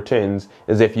kind of returns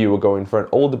as if you were going for an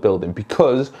older building,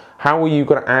 because how are you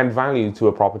going to add value to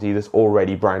a property that's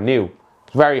already brand new?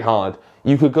 It's very hard.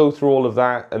 You could go through all of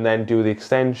that and then do the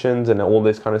extensions and all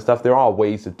this kind of stuff. There are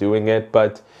ways of doing it,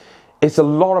 but it's a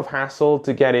lot of hassle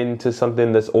to get into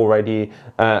something that's already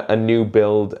a new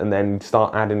build and then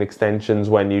start adding extensions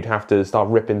when you'd have to start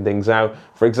ripping things out.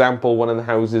 For example, one of the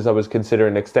houses I was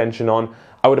considering an extension on,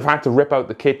 I would have had to rip out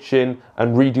the kitchen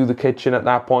and redo the kitchen at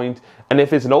that point. And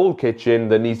if it's an old kitchen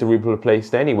that needs to be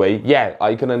replaced anyway, yeah,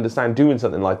 I can understand doing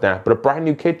something like that. But a brand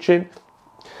new kitchen,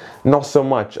 not so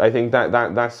much. I think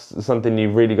that's something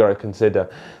you really got to consider.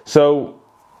 So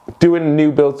doing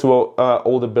new builds to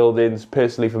older buildings,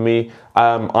 personally for me,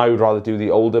 I would rather do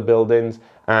the older buildings,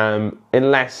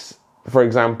 unless, for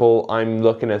example, I'm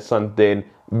looking at something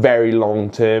very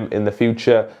long term in the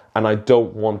future and I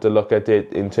don't want to look at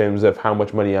it in terms of how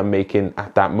much money I'm making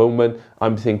at that moment.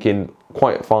 I'm thinking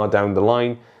quite far down the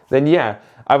line. Then yeah,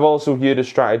 I've also heard of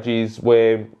strategies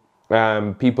where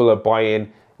people are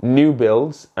buying new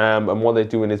builds, and what they're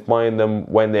doing is buying them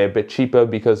when they're a bit cheaper,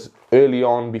 because early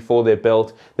on, before they're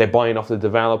built, they're buying off the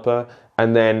developer,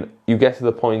 and then you get to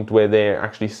the point where they're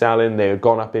actually selling, they're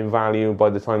gone up in value by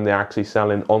the time they're actually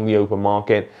selling on the open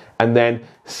market, and then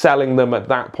selling them at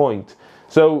that point.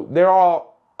 So there are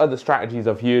other strategies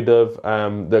I've heard of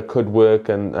that could work,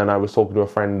 and I was talking to a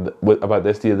friend about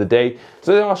this the other day.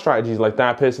 So there are strategies like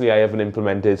that. Personally, I haven't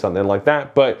implemented something like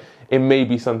that, but it may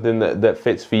be something that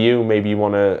fits for you. Maybe you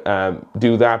want to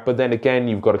do that, but then again,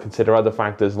 you've got to consider other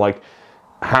factors like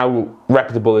how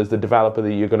reputable is the developer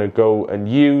that you're going to go and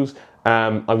use.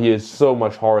 I've heard so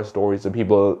much horror stories of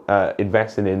people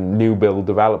investing in new build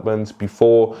developments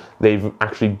before they've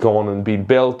actually gone and been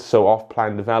built, so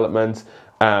off-plan developments.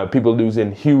 People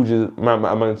losing huge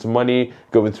amounts of money,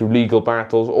 going through legal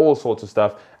battles, all sorts of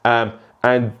stuff.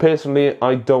 And personally,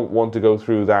 I don't want to go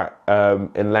through that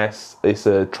unless it's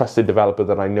a trusted developer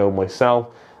that I know myself.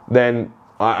 Then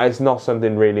it's not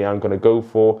something really I'm going to go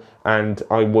for, and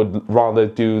I would rather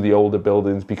do the older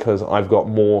buildings because I've got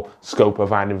more scope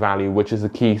of adding value, which is the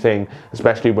key thing,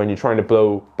 especially when you're trying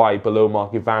to buy below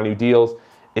market value deals.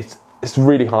 It's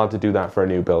really hard to do that for a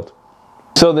new build.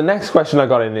 So the next question I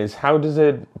got in is, how does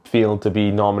it feel to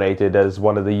be nominated as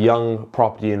one of the Young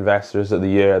Property Investors of the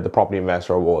Year at the Property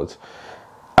Investor Awards?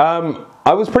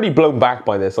 I was pretty blown back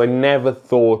by this. I never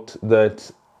thought that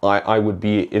I would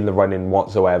be in the running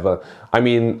whatsoever. I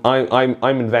mean, I'm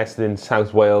invested in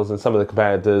South Wales, and some of the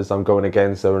competitors I'm going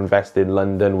against are invested in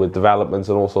London with developments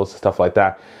and all sorts of stuff like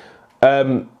that.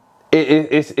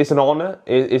 It's an honour.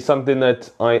 It's something that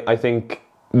I think,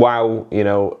 wow, you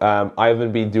know, I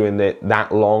haven't been doing it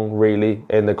that long really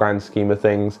in the grand scheme of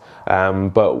things,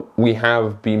 but we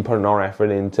have been putting our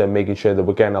effort into making sure that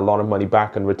we're getting a lot of money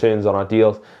back and returns on our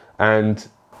deals, and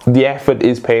the effort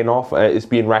is paying off. It's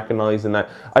being recognised, and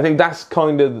I think that's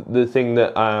kind of the thing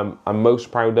that I'm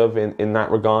most proud of in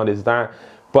that regard, is that.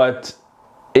 But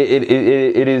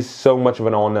it is so much of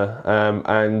an honour,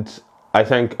 and I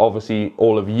thank obviously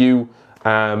all of you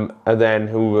and then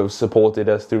who have supported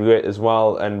us through it as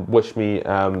well, and wish me you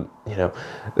know,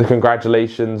 the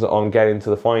congratulations on getting to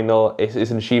the final.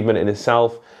 It's an achievement in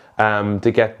itself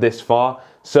to get this far.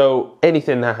 So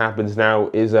anything that happens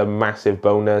now is a massive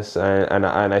bonus, and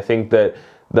I think that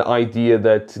the idea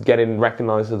that getting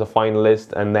recognised as a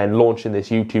finalist and then launching this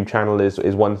YouTube channel is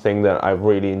one thing that I've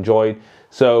really enjoyed.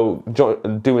 So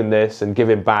doing this and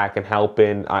giving back and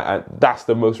helping, that's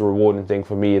the most rewarding thing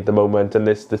for me at the moment, and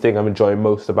it's the thing I'm enjoying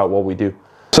most about what we do.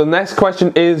 So the next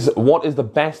question is, what is the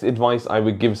best advice I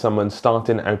would give someone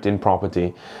starting out in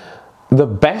property? The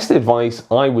best advice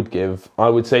I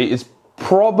would say is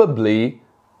probably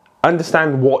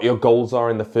understand what your goals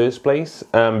are in the first place,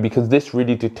 because this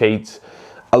really dictates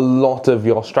a lot of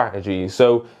your strategy.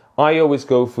 So I always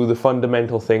go through the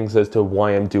fundamental things as to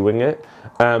why I'm doing it,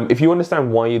 If you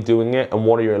understand why you're doing it and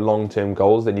what are your long-term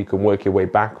goals, then you can work your way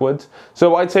backwards.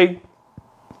 So I'd say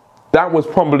that was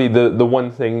probably the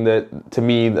one thing that, to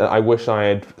me, that I wish I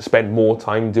had spent more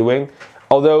time doing.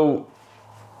 Although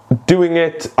doing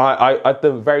it, I at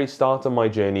the very start of my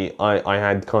journey, I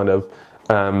had kind of,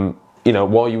 you know,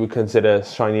 what you would consider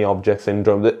shiny object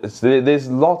syndrome. There's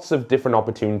lots of different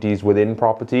opportunities within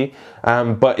property,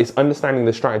 but it's understanding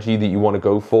the strategy that you want to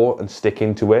go for and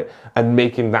sticking to it, and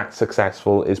making that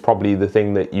successful is probably the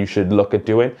thing that you should look at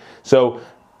doing. So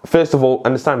first of all,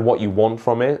 understand what you want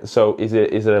from it. So is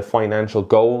it a financial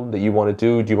goal that you want to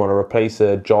do? Do you want to replace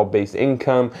a job-based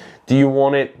income? Do you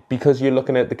want it because you're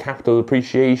looking at the capital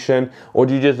appreciation, or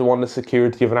do you just want the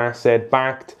security of an asset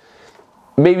backed?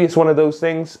 Maybe it's one of those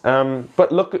things,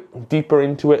 but look deeper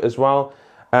into it as well.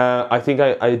 I think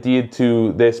I adhered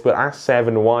to this, but ask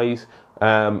 7 whys.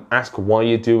 Ask why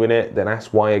you're doing it, then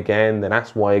ask why again, then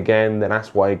ask why again, then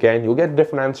ask why again. You'll get a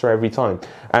different answer every time.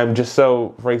 Just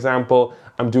so, for example,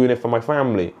 I'm doing it for my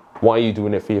family. Why are you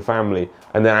doing it for your family?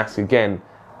 And then ask again.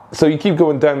 So you keep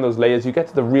going down those layers, you get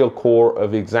to the real core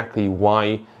of exactly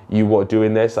why you were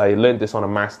doing this. I learned this on a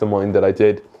mastermind that I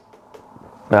did.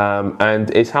 And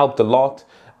it's helped a lot,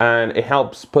 and it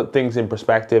helps put things in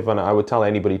perspective, and I would tell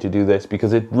anybody to do this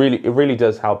because it really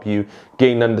does help you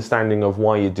gain understanding of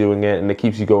why you're doing it, and it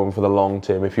keeps you going for the long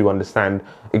term if you understand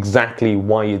exactly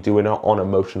why you're doing it on an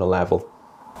emotional level.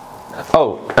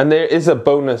 Oh, and there is a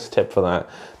bonus tip for that.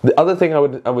 The other thing I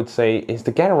would say is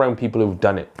to get around people who've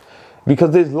done it,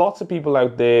 because there's lots of people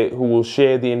out there who will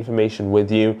share the information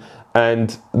with you,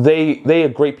 and they are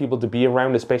great people to be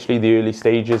around, especially the early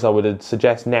stages. I would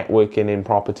suggest networking in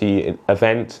property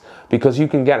events, because you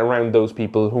can get around those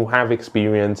people who have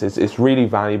experience. It's really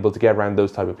valuable to get around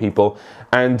those type of people,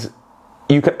 and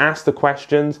you can ask the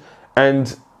questions,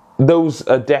 and those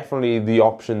are definitely the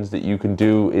options that you can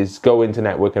do. Is go into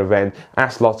networking event,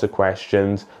 ask lots of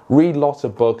questions, read lots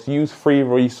of books, use free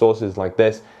resources like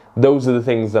this. Those are the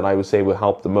things that I would say will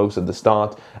help the most at the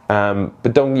start.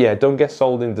 But don't get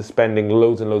sold into spending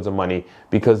loads and loads of money,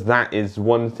 because that is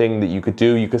one thing that you could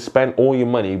do. You could spend all your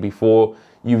money before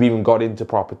you've even got into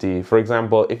property. For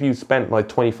example, if you spent like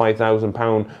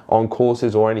 £25,000 on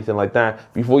courses or anything like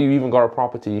that before you even got a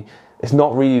property, it's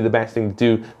not really the best thing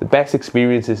to do. The best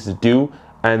experience is to do,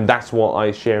 and that's what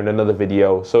I share in another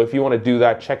video. So if you want to do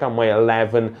that, check out my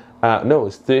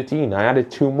 13. I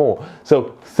added 2 more.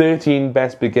 So 13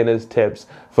 best beginners tips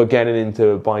for getting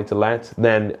into buy-to-let.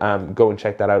 Then go and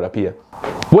check that out up here.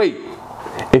 Wait,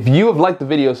 if you have liked the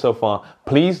video so far,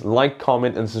 please like,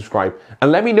 comment, and subscribe.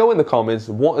 And let me know in the comments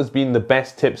what has been the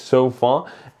best tips so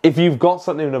far. If you've got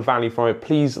something of value from it,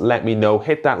 please let me know.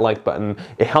 Hit that like button.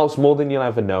 It helps more than you'll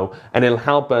ever know, and it'll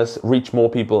help us reach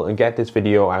more people and get this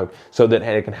video out so that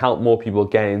it can help more people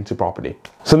get into property.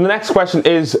 So the next question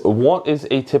is, what is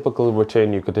a typical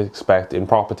return you could expect in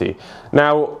property?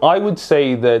 Now, I would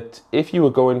say that if you were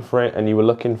going for it and you were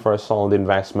looking for a solid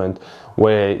investment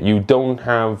where you don't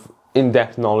have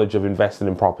in-depth knowledge of investing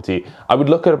in property, I would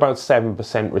look at about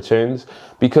 7% returns,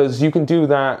 because you can do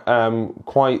that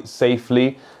quite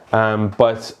safely,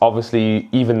 but obviously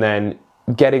even then,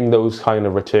 getting those kind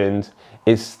of returns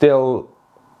is still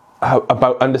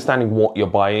about understanding what you're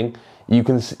buying. You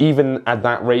can, even at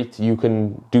that rate, you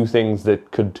can do things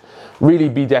that could really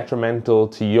be detrimental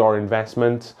to your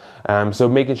investment. So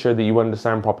making sure that you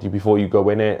understand property before you go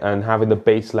in it, and having the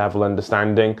base level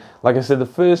understanding. Like I said, the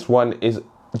first one is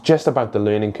just about the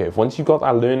learning curve. Once you've got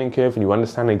that learning curve and you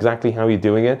understand exactly how you're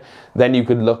doing it, then you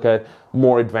could look at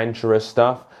more adventurous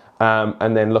stuff,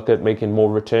 and then look at making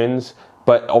more returns.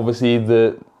 But obviously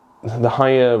the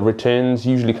higher returns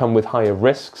usually come with higher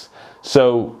risks.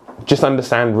 So just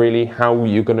understand really how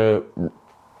you're going to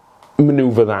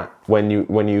maneuver that when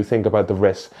you think about the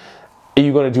risks. Are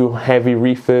you going to do heavy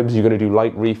refurbs? Are you going to do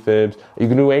light refurbs? Are you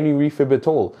going to do any refurb at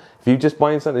all? If you're just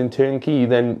buying something turnkey,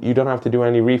 then you don't have to do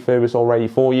any refurb. It's all ready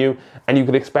for you, and you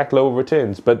could expect lower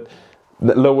returns. But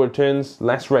lower returns,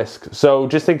 less risk. So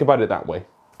just think about it that way.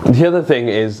 The other thing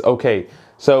is, okay,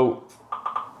 so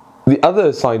the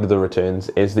other side of the returns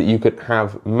is that you could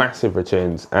have massive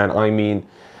returns, and I mean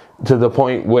to the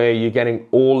point where you're getting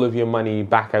all of your money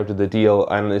back out of the deal.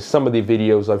 And some of the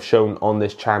videos I've shown on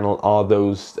this channel are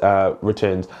those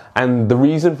returns. And the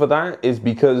reason for that is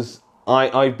because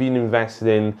I've been invested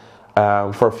in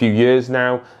for a few years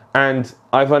now, and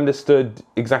I've understood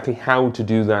exactly how to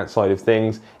do that side of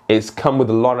things. It's come with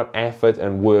a lot of effort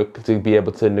and work to be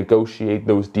able to negotiate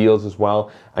those deals as well,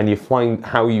 and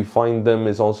how you find them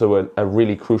is also a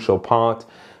really crucial part.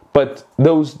 But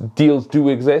those deals do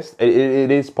exist. It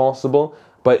is possible,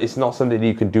 but it's not something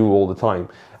you can do all the time.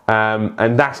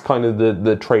 And that's kind of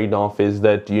the trade-off, is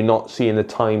that you're not seeing the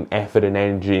time, effort and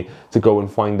energy to go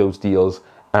and find those deals.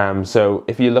 So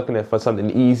if you're looking for something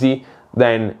easy,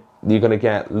 then you're going to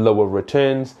get lower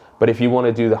returns. But if you want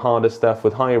to do the harder stuff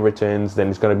with higher returns, then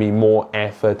it's going to be more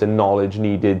effort and knowledge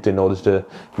needed in order to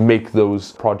make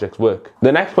those projects work.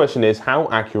 The next question is, how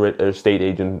accurate are estate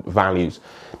agent values?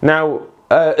 Now,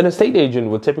 an estate agent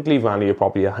will typically value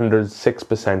probably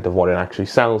 106% of what it actually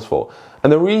sells for.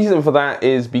 And the reason for that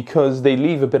is because they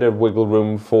leave a bit of wiggle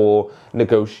room for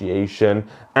negotiation,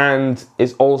 and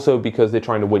it's also because they're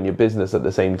trying to win your business at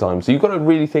the same time. So you've got to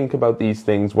really think about these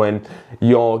things when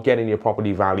you're getting your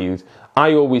property valued.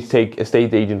 I always take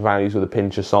estate agent values with a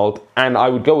pinch of salt, and I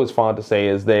would go as far to say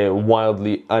as they're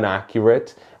wildly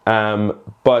inaccurate,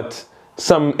 but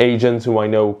some agents who I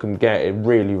know can get it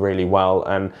really, really well,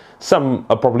 and some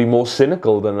are probably more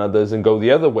cynical than others and go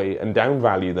the other way and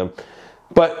downvalue them.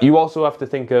 But you also have to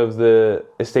think of the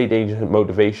estate agent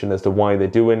motivation as to why they're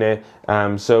doing it.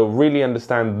 So really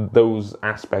understand those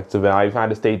aspects of it. I've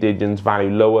had estate agents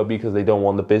value lower because they don't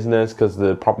want the business, because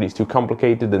the property is too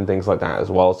complicated and things like that as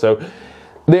well. So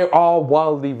there are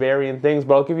wildly varying things,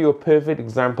 but I'll give you a perfect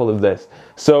example of this.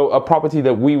 So a property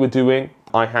that we were doing,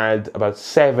 I had about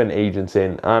 7 agents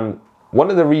in, and one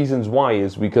of the reasons why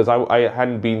is because I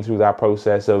hadn't been through that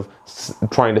process of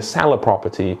trying to sell a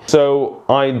property. So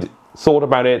I'd thought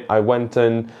about it. I went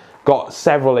and got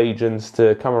several agents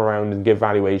to come around and give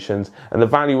valuations, and the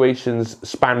valuations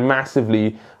span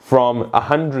massively from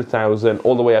 100,000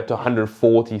 all the way up to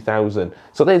 140,000.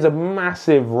 So there's a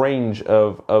massive range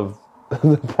of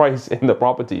the price in the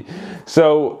property.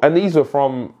 So, and these were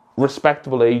from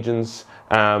respectable agents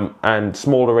and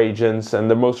smaller agents,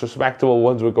 and the most respectable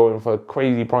ones were going for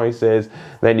crazy prices.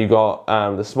 Then you got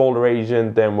the smaller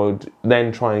agent, then would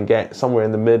then try and get somewhere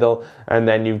in the middle, and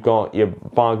then you've got your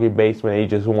bargain basement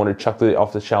agents who want to chuck it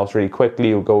off the shelves really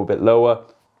quickly or go a bit lower.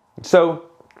 So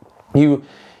you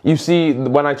see,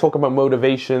 when I talk about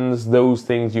motivations, those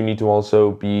things you need to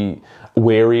also be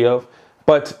wary of.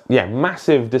 But yeah,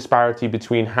 massive disparity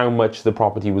between how much the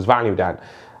property was valued at.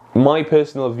 My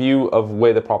personal view of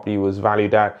where the property was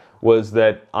valued at was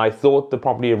that I thought the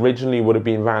property originally would have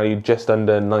been valued just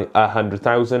under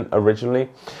 100,000 originally.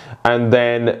 And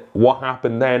then what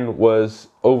happened then was,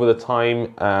 over the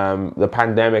time, the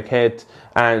pandemic hit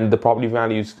and the property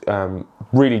values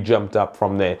really jumped up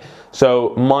from there.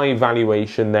 So my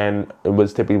valuation then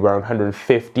was typically around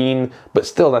 115, but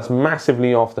still that's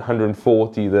massively off the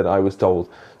 140 that I was told.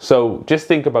 So just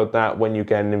think about that when you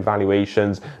get in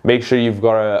valuations. Make sure you've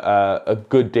got a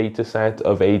good data set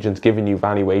of agents giving you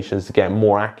valuations to get a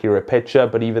more accurate picture.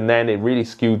 But even then, it really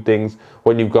skewed things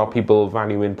when you've got people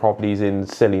valuing properties in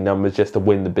silly numbers just to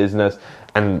win the business.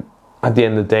 And at the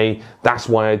end of the day, that's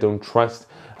why I don't trust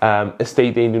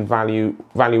estate agent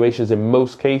valuations in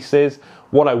most cases.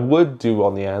 What I would do,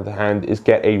 on the other hand, is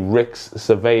get a RICS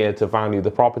surveyor to value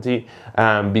the property,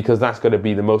 because that's going to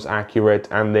be the most accurate,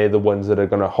 and they're the ones that are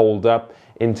going to hold up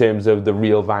in terms of the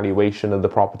real valuation of the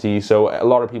property. So a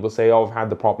lot of people say, oh, I've had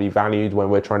the property valued when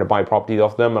we're trying to buy properties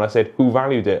off them. And I said, who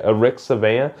valued it? A RICS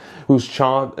surveyor who's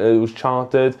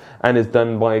chartered and is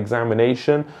done by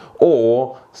examination,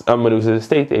 or someone who's an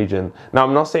estate agent? Now,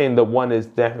 I'm not saying that one is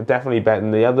definitely better than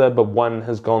the other, but one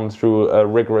has gone through a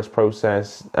rigorous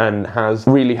process and has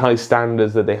really high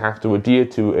standards that they have to adhere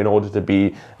to in order to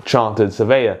be a chartered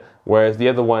surveyor, whereas the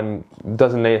other one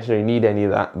doesn't necessarily need any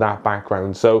of that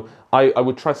background. So I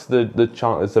would trust the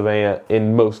chartered surveyor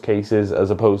in most cases, as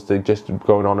opposed to just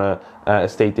going on a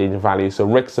estate agent value. So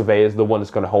RICS surveyor is the one that's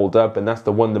going to hold up, and that's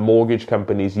the one the mortgage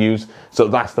companies use. So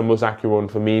that's the most accurate one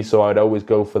for me. So I'd always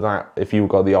go for that if you've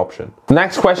got the option. The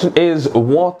next question is,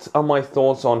 what are my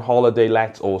thoughts on holiday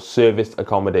lets or serviced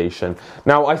accommodation?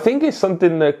 Now, I think it's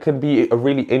something that can be a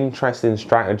really interesting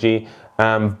strategy.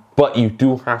 But you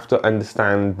do have to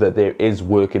understand that there is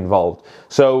work involved.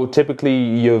 So typically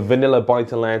your vanilla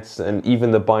buy-to-lets and even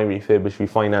the buy, refurbish,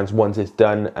 refinance, once it's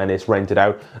done and it's rented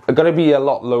out, are going to be a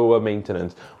lot lower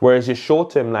maintenance. Whereas your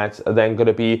short-term lets are then going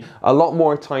to be a lot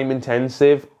more time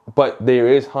intensive, but there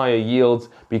is higher yields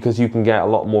because you can get a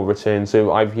lot more return.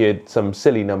 So I've heard some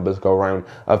silly numbers go around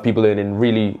of people earning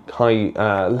really high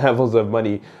levels of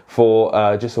money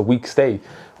for just a week's stay.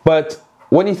 But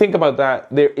when you think about that,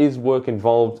 there is work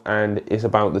involved, and it's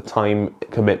about the time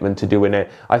commitment to doing it.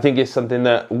 I think it's something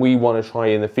that we want to try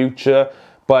in the future,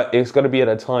 but it's going to be at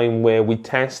a time where we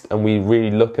test and we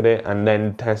really look at it and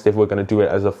then test if we're going to do it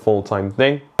as a full-time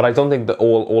thing. But I don't think that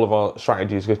all of our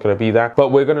strategies is going to be that, but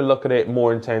we're going to look at it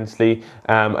more intensely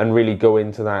and really go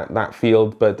into that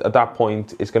field. But at that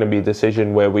point, it's going to be a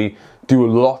decision where we do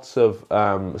lots of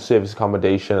service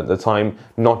accommodation at the time,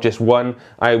 not just one.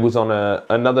 I was on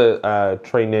another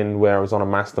training where I was on a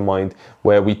mastermind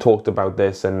where we talked about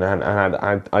this and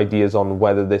had ideas on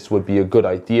whether this would be a good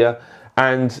idea.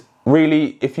 And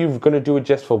really, if you're going to do it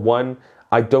just for one,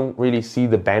 I don't really see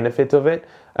the benefit of it,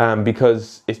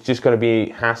 because it's just going to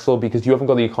be hassle, because you haven't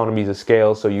got the economies of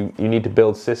scale. So you need to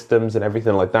build systems and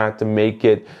everything like that to make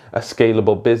it a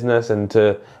scalable business and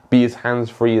to be as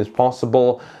hands-free as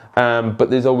possible. But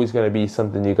there's always going to be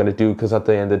something you're going to do, because at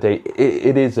the end of the day,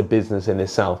 it is a business in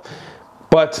itself.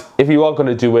 But if you are going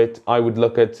to do it, I would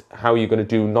look at how you're going to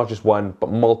do not just one,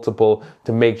 but multiple,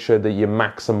 to make sure that you're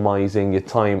maximizing your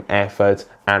time, effort,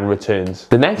 and returns.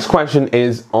 The next question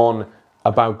is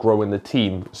about growing the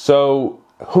team. So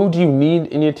who do you need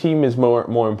in your team is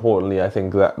more importantly, I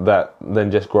think, that than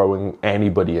just growing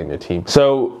anybody in your team.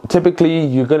 So typically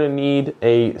you're going to need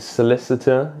a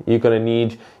solicitor, you're going to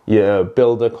need your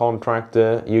builder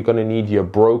contractor, you're going to need your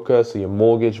broker, so your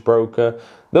mortgage broker.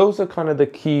 Those are kind of the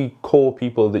key core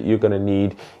people that you're going to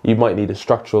need. You might need a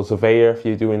structural surveyor if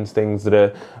you're doing things that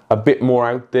are a bit more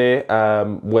out there,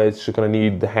 where it's going to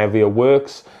need the heavier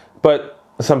works. But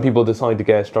some people decide to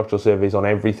get structural surveys on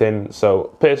everything.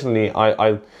 So personally,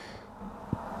 I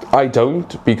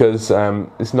don't, because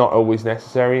it's not always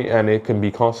necessary and it can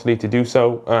be costly to do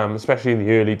so, especially in the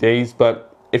early days. But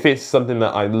if it's something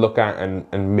that I look at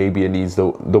and maybe it needs the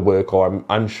work, or I'm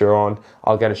unsure on,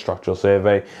 I'll get a structural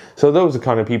survey. So those are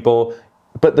kind of people.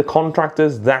 But the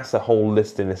contractors, that's a whole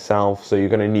list in itself. So you're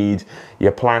going to need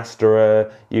your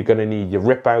plasterer, you're going to need your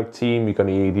rip-out team, you're going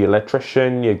to need your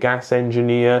electrician, your gas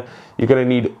engineer. You're going to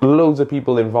need loads of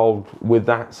people involved with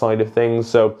that side of things.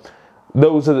 So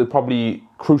those are the probably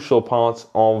crucial parts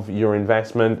of your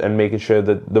investment and making sure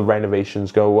that the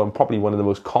renovations go. And probably one of the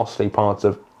most costly parts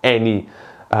of any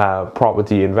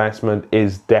property investment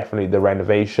is definitely the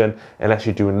renovation, unless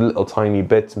you're doing little tiny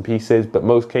bits and pieces. But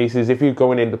most cases, if you're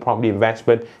going into property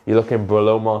investment, you're looking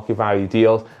below market value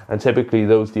deals, and typically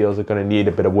those deals are going to need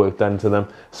a bit of work done to them.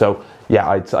 So yeah,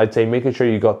 I'd say making sure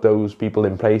you got those people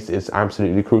in place is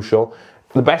absolutely crucial.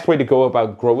 The best way to go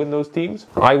about growing those teams,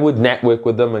 I would network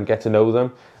with them and get to know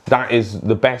them. That is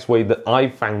the best way that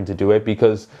I've found to do it,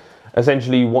 because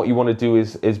essentially what you want to do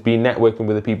is be networking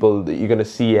with the people that you're going to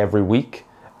see every week.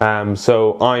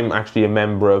 So I'm actually a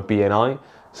member of BNI.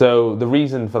 So the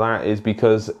reason for that is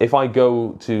because if I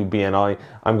go to BNI,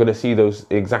 I'm going to see those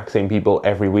exact same people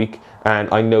every week,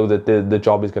 and I know that the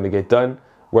job is going to get done.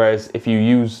 Whereas if you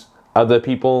use other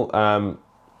people,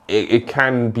 it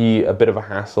can be a bit of a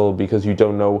hassle, because you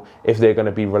don't know if they're going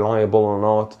to be reliable or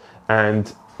not.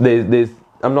 And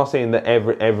I'm not saying that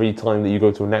every time that you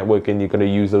go to a networking you're going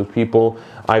to use those people.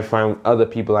 I've found other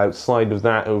people outside of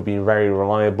that who have been very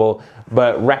reliable,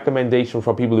 but recommendation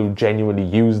from people who genuinely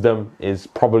use them is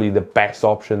probably the best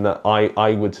option that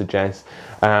I would suggest.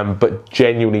 But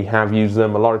genuinely have used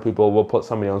them. A lot of people will put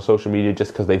somebody on social media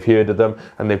just because they've heard of them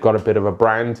and they've got a bit of a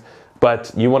brand.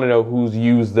 But you want to know who's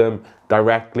used them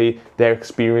directly, their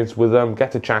experience with them,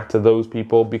 get to chat to those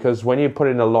people, because when you put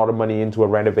in a lot of money into a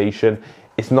renovation,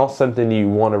 it's not something you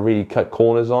want to really cut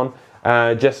corners on.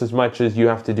 Just as much as you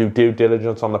have to do due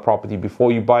diligence on the property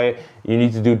before you buy it, you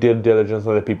need to do due diligence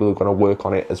on the people who are going to work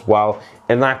on it as well.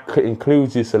 And that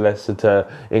includes your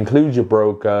solicitor, includes your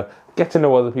broker. Get to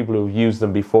know other people who've used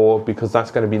them before, because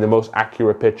that's going to be the most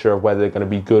accurate picture of whether they're going to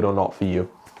be good or not for you.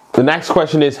 The next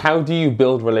question is, how do you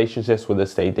build relationships with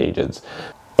estate agents?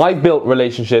 I built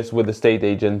relationships with estate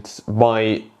agents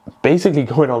by basically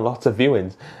going on lots of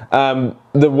viewings.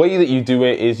 The way that you do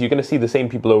it is you're going to see the same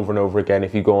people over and over again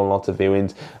if you go on lots of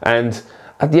viewings. And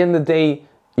at the end of the day,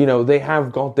 you know, they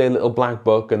have got their little black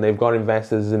book and they've got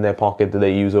investors in their pocket that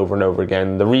they use over and over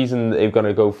again. The reason they're going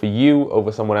to go for you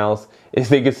over someone else is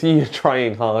they can see you're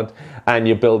trying hard and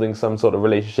you're building some sort of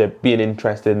relationship, being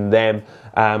interested in them,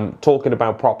 talking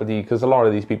about property, because a lot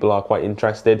of these people are quite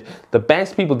interested. The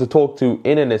best people to talk to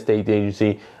in an estate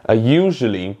agency are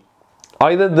usually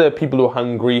either the people who are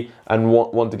hungry and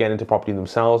want to get into property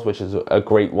themselves, which is a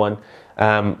great one.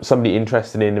 Somebody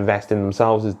interested in investing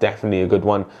themselves is definitely a good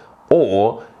one.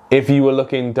 Or if you were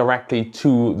looking directly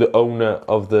to the owner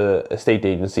of the estate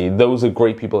agency, those are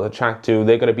great people to chat to.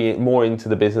 They're going to be more into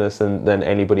the business than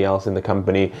anybody else in the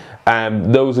company.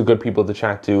 Those are good people to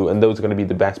chat to, and those are going to be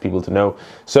the best people to know.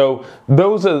 So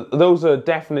those are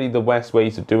definitely the best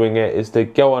ways of doing it, is to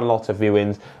go on lots of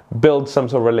viewings, build some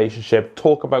sort of relationship,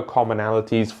 talk about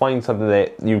commonalities, find something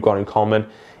that you've got in common.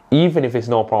 Even if it's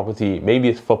not property, maybe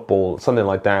it's football, something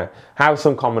like that. Have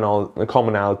some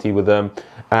commonality with them,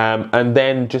 and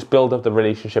then just build up the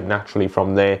relationship naturally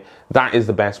from there. That is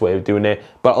the best way of doing it.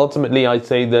 But ultimately, I'd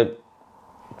say that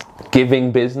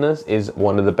giving business is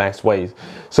one of the best ways.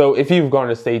 So if you've got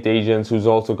an estate agent who's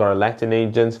also got a letting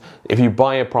agent, if you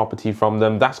buy a property from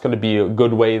them, that's going to be a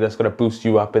good way. That's going to boost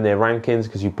you up in their rankings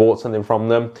because you bought something from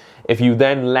them. If you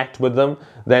then let with them,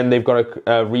 then they've got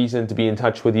a reason to be in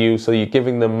touch with you. So you're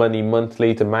giving them money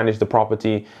monthly to manage the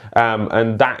property,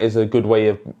 and that is a good way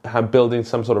of building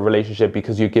some sort of relationship,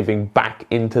 because you're giving back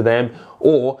into them,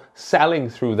 or selling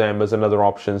through them as another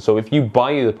option. So if you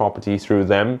buy the property through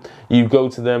them, you go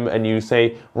to them and you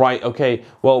say, right, okay,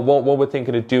 well, what we're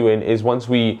thinking of doing is, once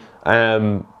we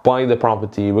buy the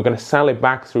property, we're going to sell it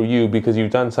back through you because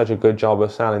you've done such a good job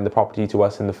of selling the property to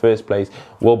us in the first place.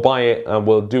 We'll buy it and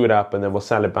we'll do it up, and then we'll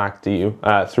sell it back to you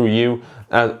through you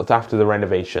after the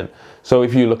renovation. So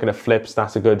if you're looking at flips,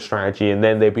 that's a good strategy, and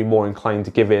then they'd be more inclined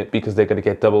to give it, because they're going to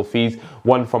get double fees,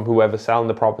 one from whoever's selling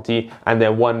the property and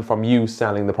then one from you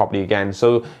selling the property again.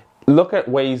 So look at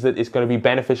ways that it's going to be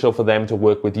beneficial for them to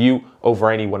work with you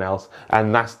over anyone else,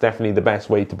 and that's definitely the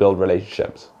best way to build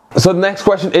relationships. So the next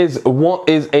question is, what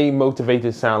is a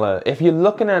motivated seller? If you're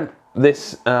looking at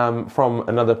this from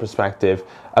another perspective,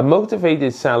 a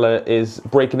motivated seller is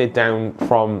breaking it down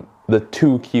from the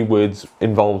two keywords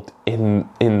involved in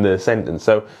the sentence.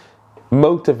 So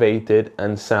motivated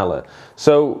and seller.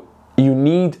 So you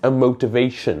need a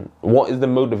motivation. What is the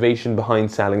motivation behind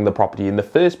selling the property in the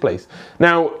first place?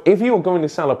 Now, if you're going to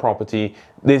sell a property,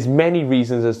 there's many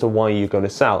reasons as to why you're going to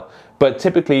sell. But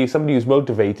typically, somebody who's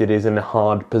motivated is in a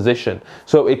hard position.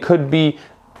 So it could be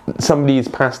somebody has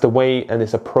passed away and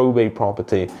it's a probate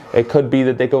property. It could be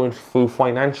that they're going through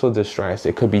financial distress.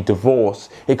 It could be divorce.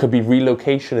 It could be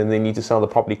relocation and they need to sell the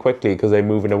property quickly because they're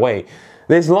moving away.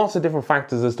 There's lots of different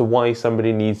factors as to why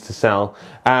somebody needs to sell,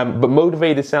 but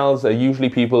motivated sellers are usually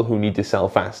people who need to sell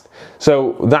fast.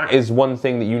 So that is one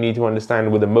thing that you need to understand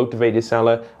with a motivated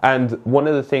seller. And one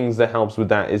of the things that helps with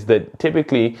that is that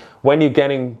typically when you're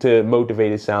getting to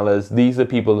motivated sellers, these are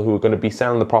people who are going to be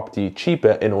selling the property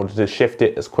cheaper in order to shift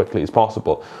it as quickly as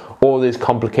possible. Or there's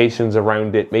complications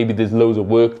around it. Maybe there's loads of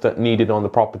work that needed on the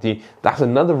property. That's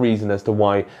another reason as to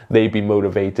why they'd be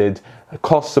motivated.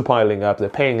 Costs are piling up. They're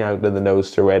paying out of the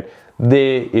nose through it.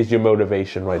 There is your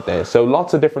motivation right there. So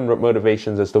lots of different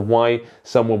motivations as to why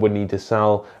someone would need to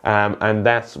sell, and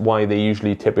that's why they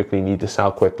usually typically need to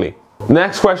sell quickly.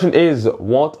 Next question is,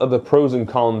 what are the pros and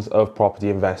cons of property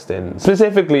investing?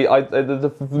 Specifically,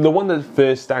 the one that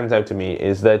first stands out to me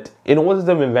is that in order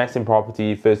to invest in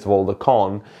property, first of all, the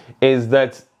con is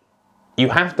that you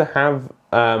have to have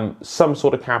some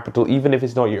sort of capital, even if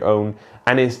it's not your own,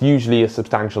 and it's usually a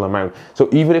substantial amount. So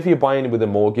even if you're buying it with a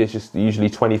mortgage, it's usually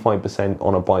 25%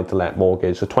 on a buy-to-let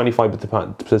mortgage, so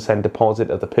 25%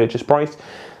 deposit of the purchase price.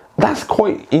 That's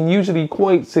usually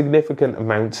quite significant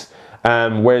amounts.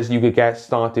 Whereas you could get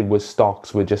started with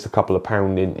stocks with just a couple of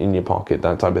pound in your pocket,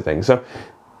 that type of thing. So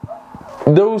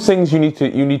those things you need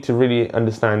to really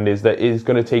understand is that it's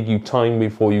going to take you time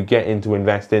before you get into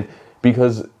investing,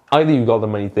 because either you've got the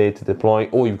money there to deploy,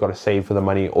 or you've got to save for the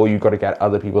money, or you've got to get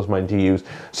other people's money to use.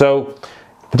 So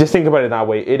just think about it that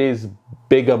way. It is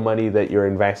bigger money that you're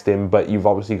investing, but you've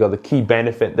obviously got the key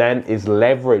benefit then is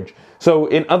leverage. So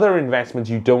in other investments,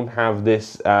 you don't have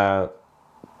this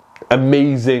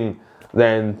amazing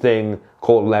thing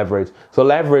called leverage. So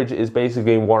leverage is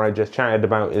basically what I just chatted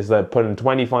about, is that putting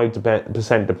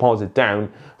 25% deposit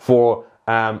down for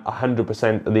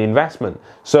 100% of the investment.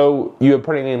 So you're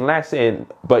putting in less in,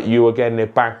 but you are getting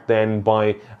it back then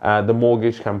by the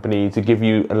mortgage company to give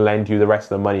you and lend you the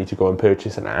rest of the money to go and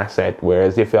purchase an asset.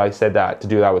 Whereas if I said that to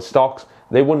do that with stocks,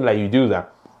 they wouldn't let you do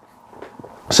that.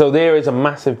 So there is a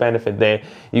massive benefit there.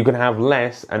 You can have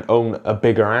less and own a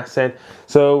bigger asset.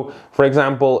 So for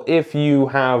example, if you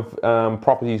have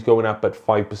properties going up at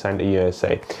 5% a year,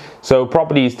 say, so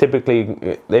properties typically,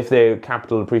 if they're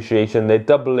capital appreciation, they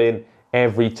double in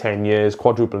every 10 years,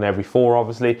 quadruple in every 4,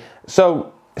 obviously.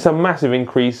 So it's a massive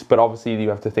increase, but obviously you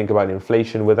have to think about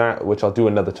inflation with that, which I'll do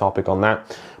another topic on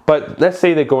that. But let's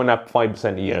say they're going up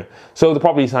 5% a year. So the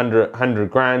property's 100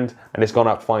 grand and it's gone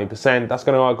up 5%. That's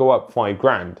going to go up 5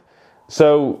 grand.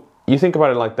 So you think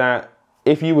about it like that.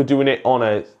 If you were doing it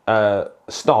on a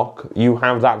stock, you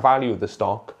have that value of the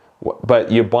stock,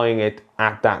 but you're buying it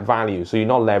at that value, so you're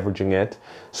not leveraging it.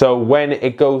 So when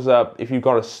it goes up, if you've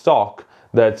got a stock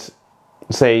that's,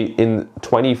 say, in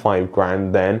 25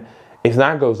 grand, then if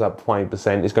that goes up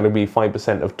 5%, it's going to be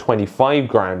 5% of 25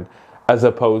 grand as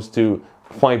opposed to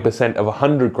 5% of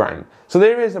 100 grand. So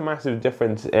there is a massive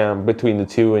difference between the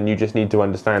two, and you just need to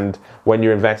understand when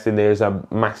you're investing, there's a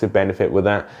massive benefit with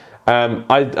that.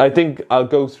 I think I'll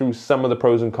go through some of the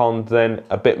pros and cons then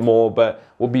a bit more, but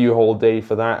will be a whole day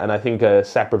for that, and I think a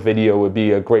separate video would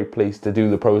be a great place to do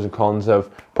the pros and cons of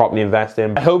property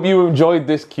investing. I hope you enjoyed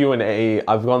this Q&A.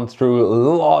 I've gone through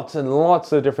lots and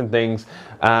lots of different things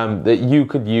that you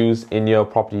could use in your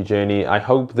property journey. I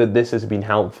hope that this has been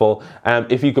helpful.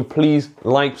 If you could please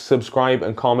like, subscribe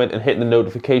and comment and hit the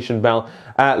notification bell.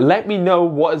 Let me know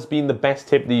what has been the best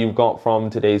tip that you've got from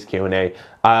today's Q&A.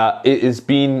 It has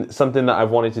been something that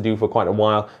I've wanted to do for quite a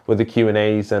while with the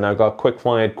Q&As, and I've got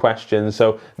quick-fired questions,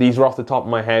 so these are off the top of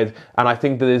my head, and I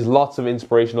think that there's lots of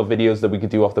inspirational videos that we could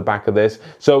do off the back of this.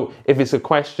 So if it's a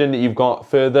question that you've got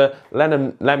further,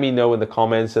 let me know in the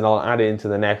comments, and I'll add it into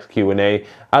the next Q&A.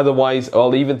 Otherwise,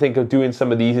 I'll even think of doing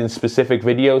some of these in specific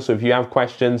videos, so if you have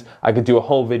questions, I could do a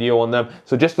whole video on them.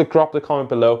 So just drop the comment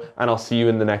below, and I'll see you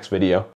in the next video.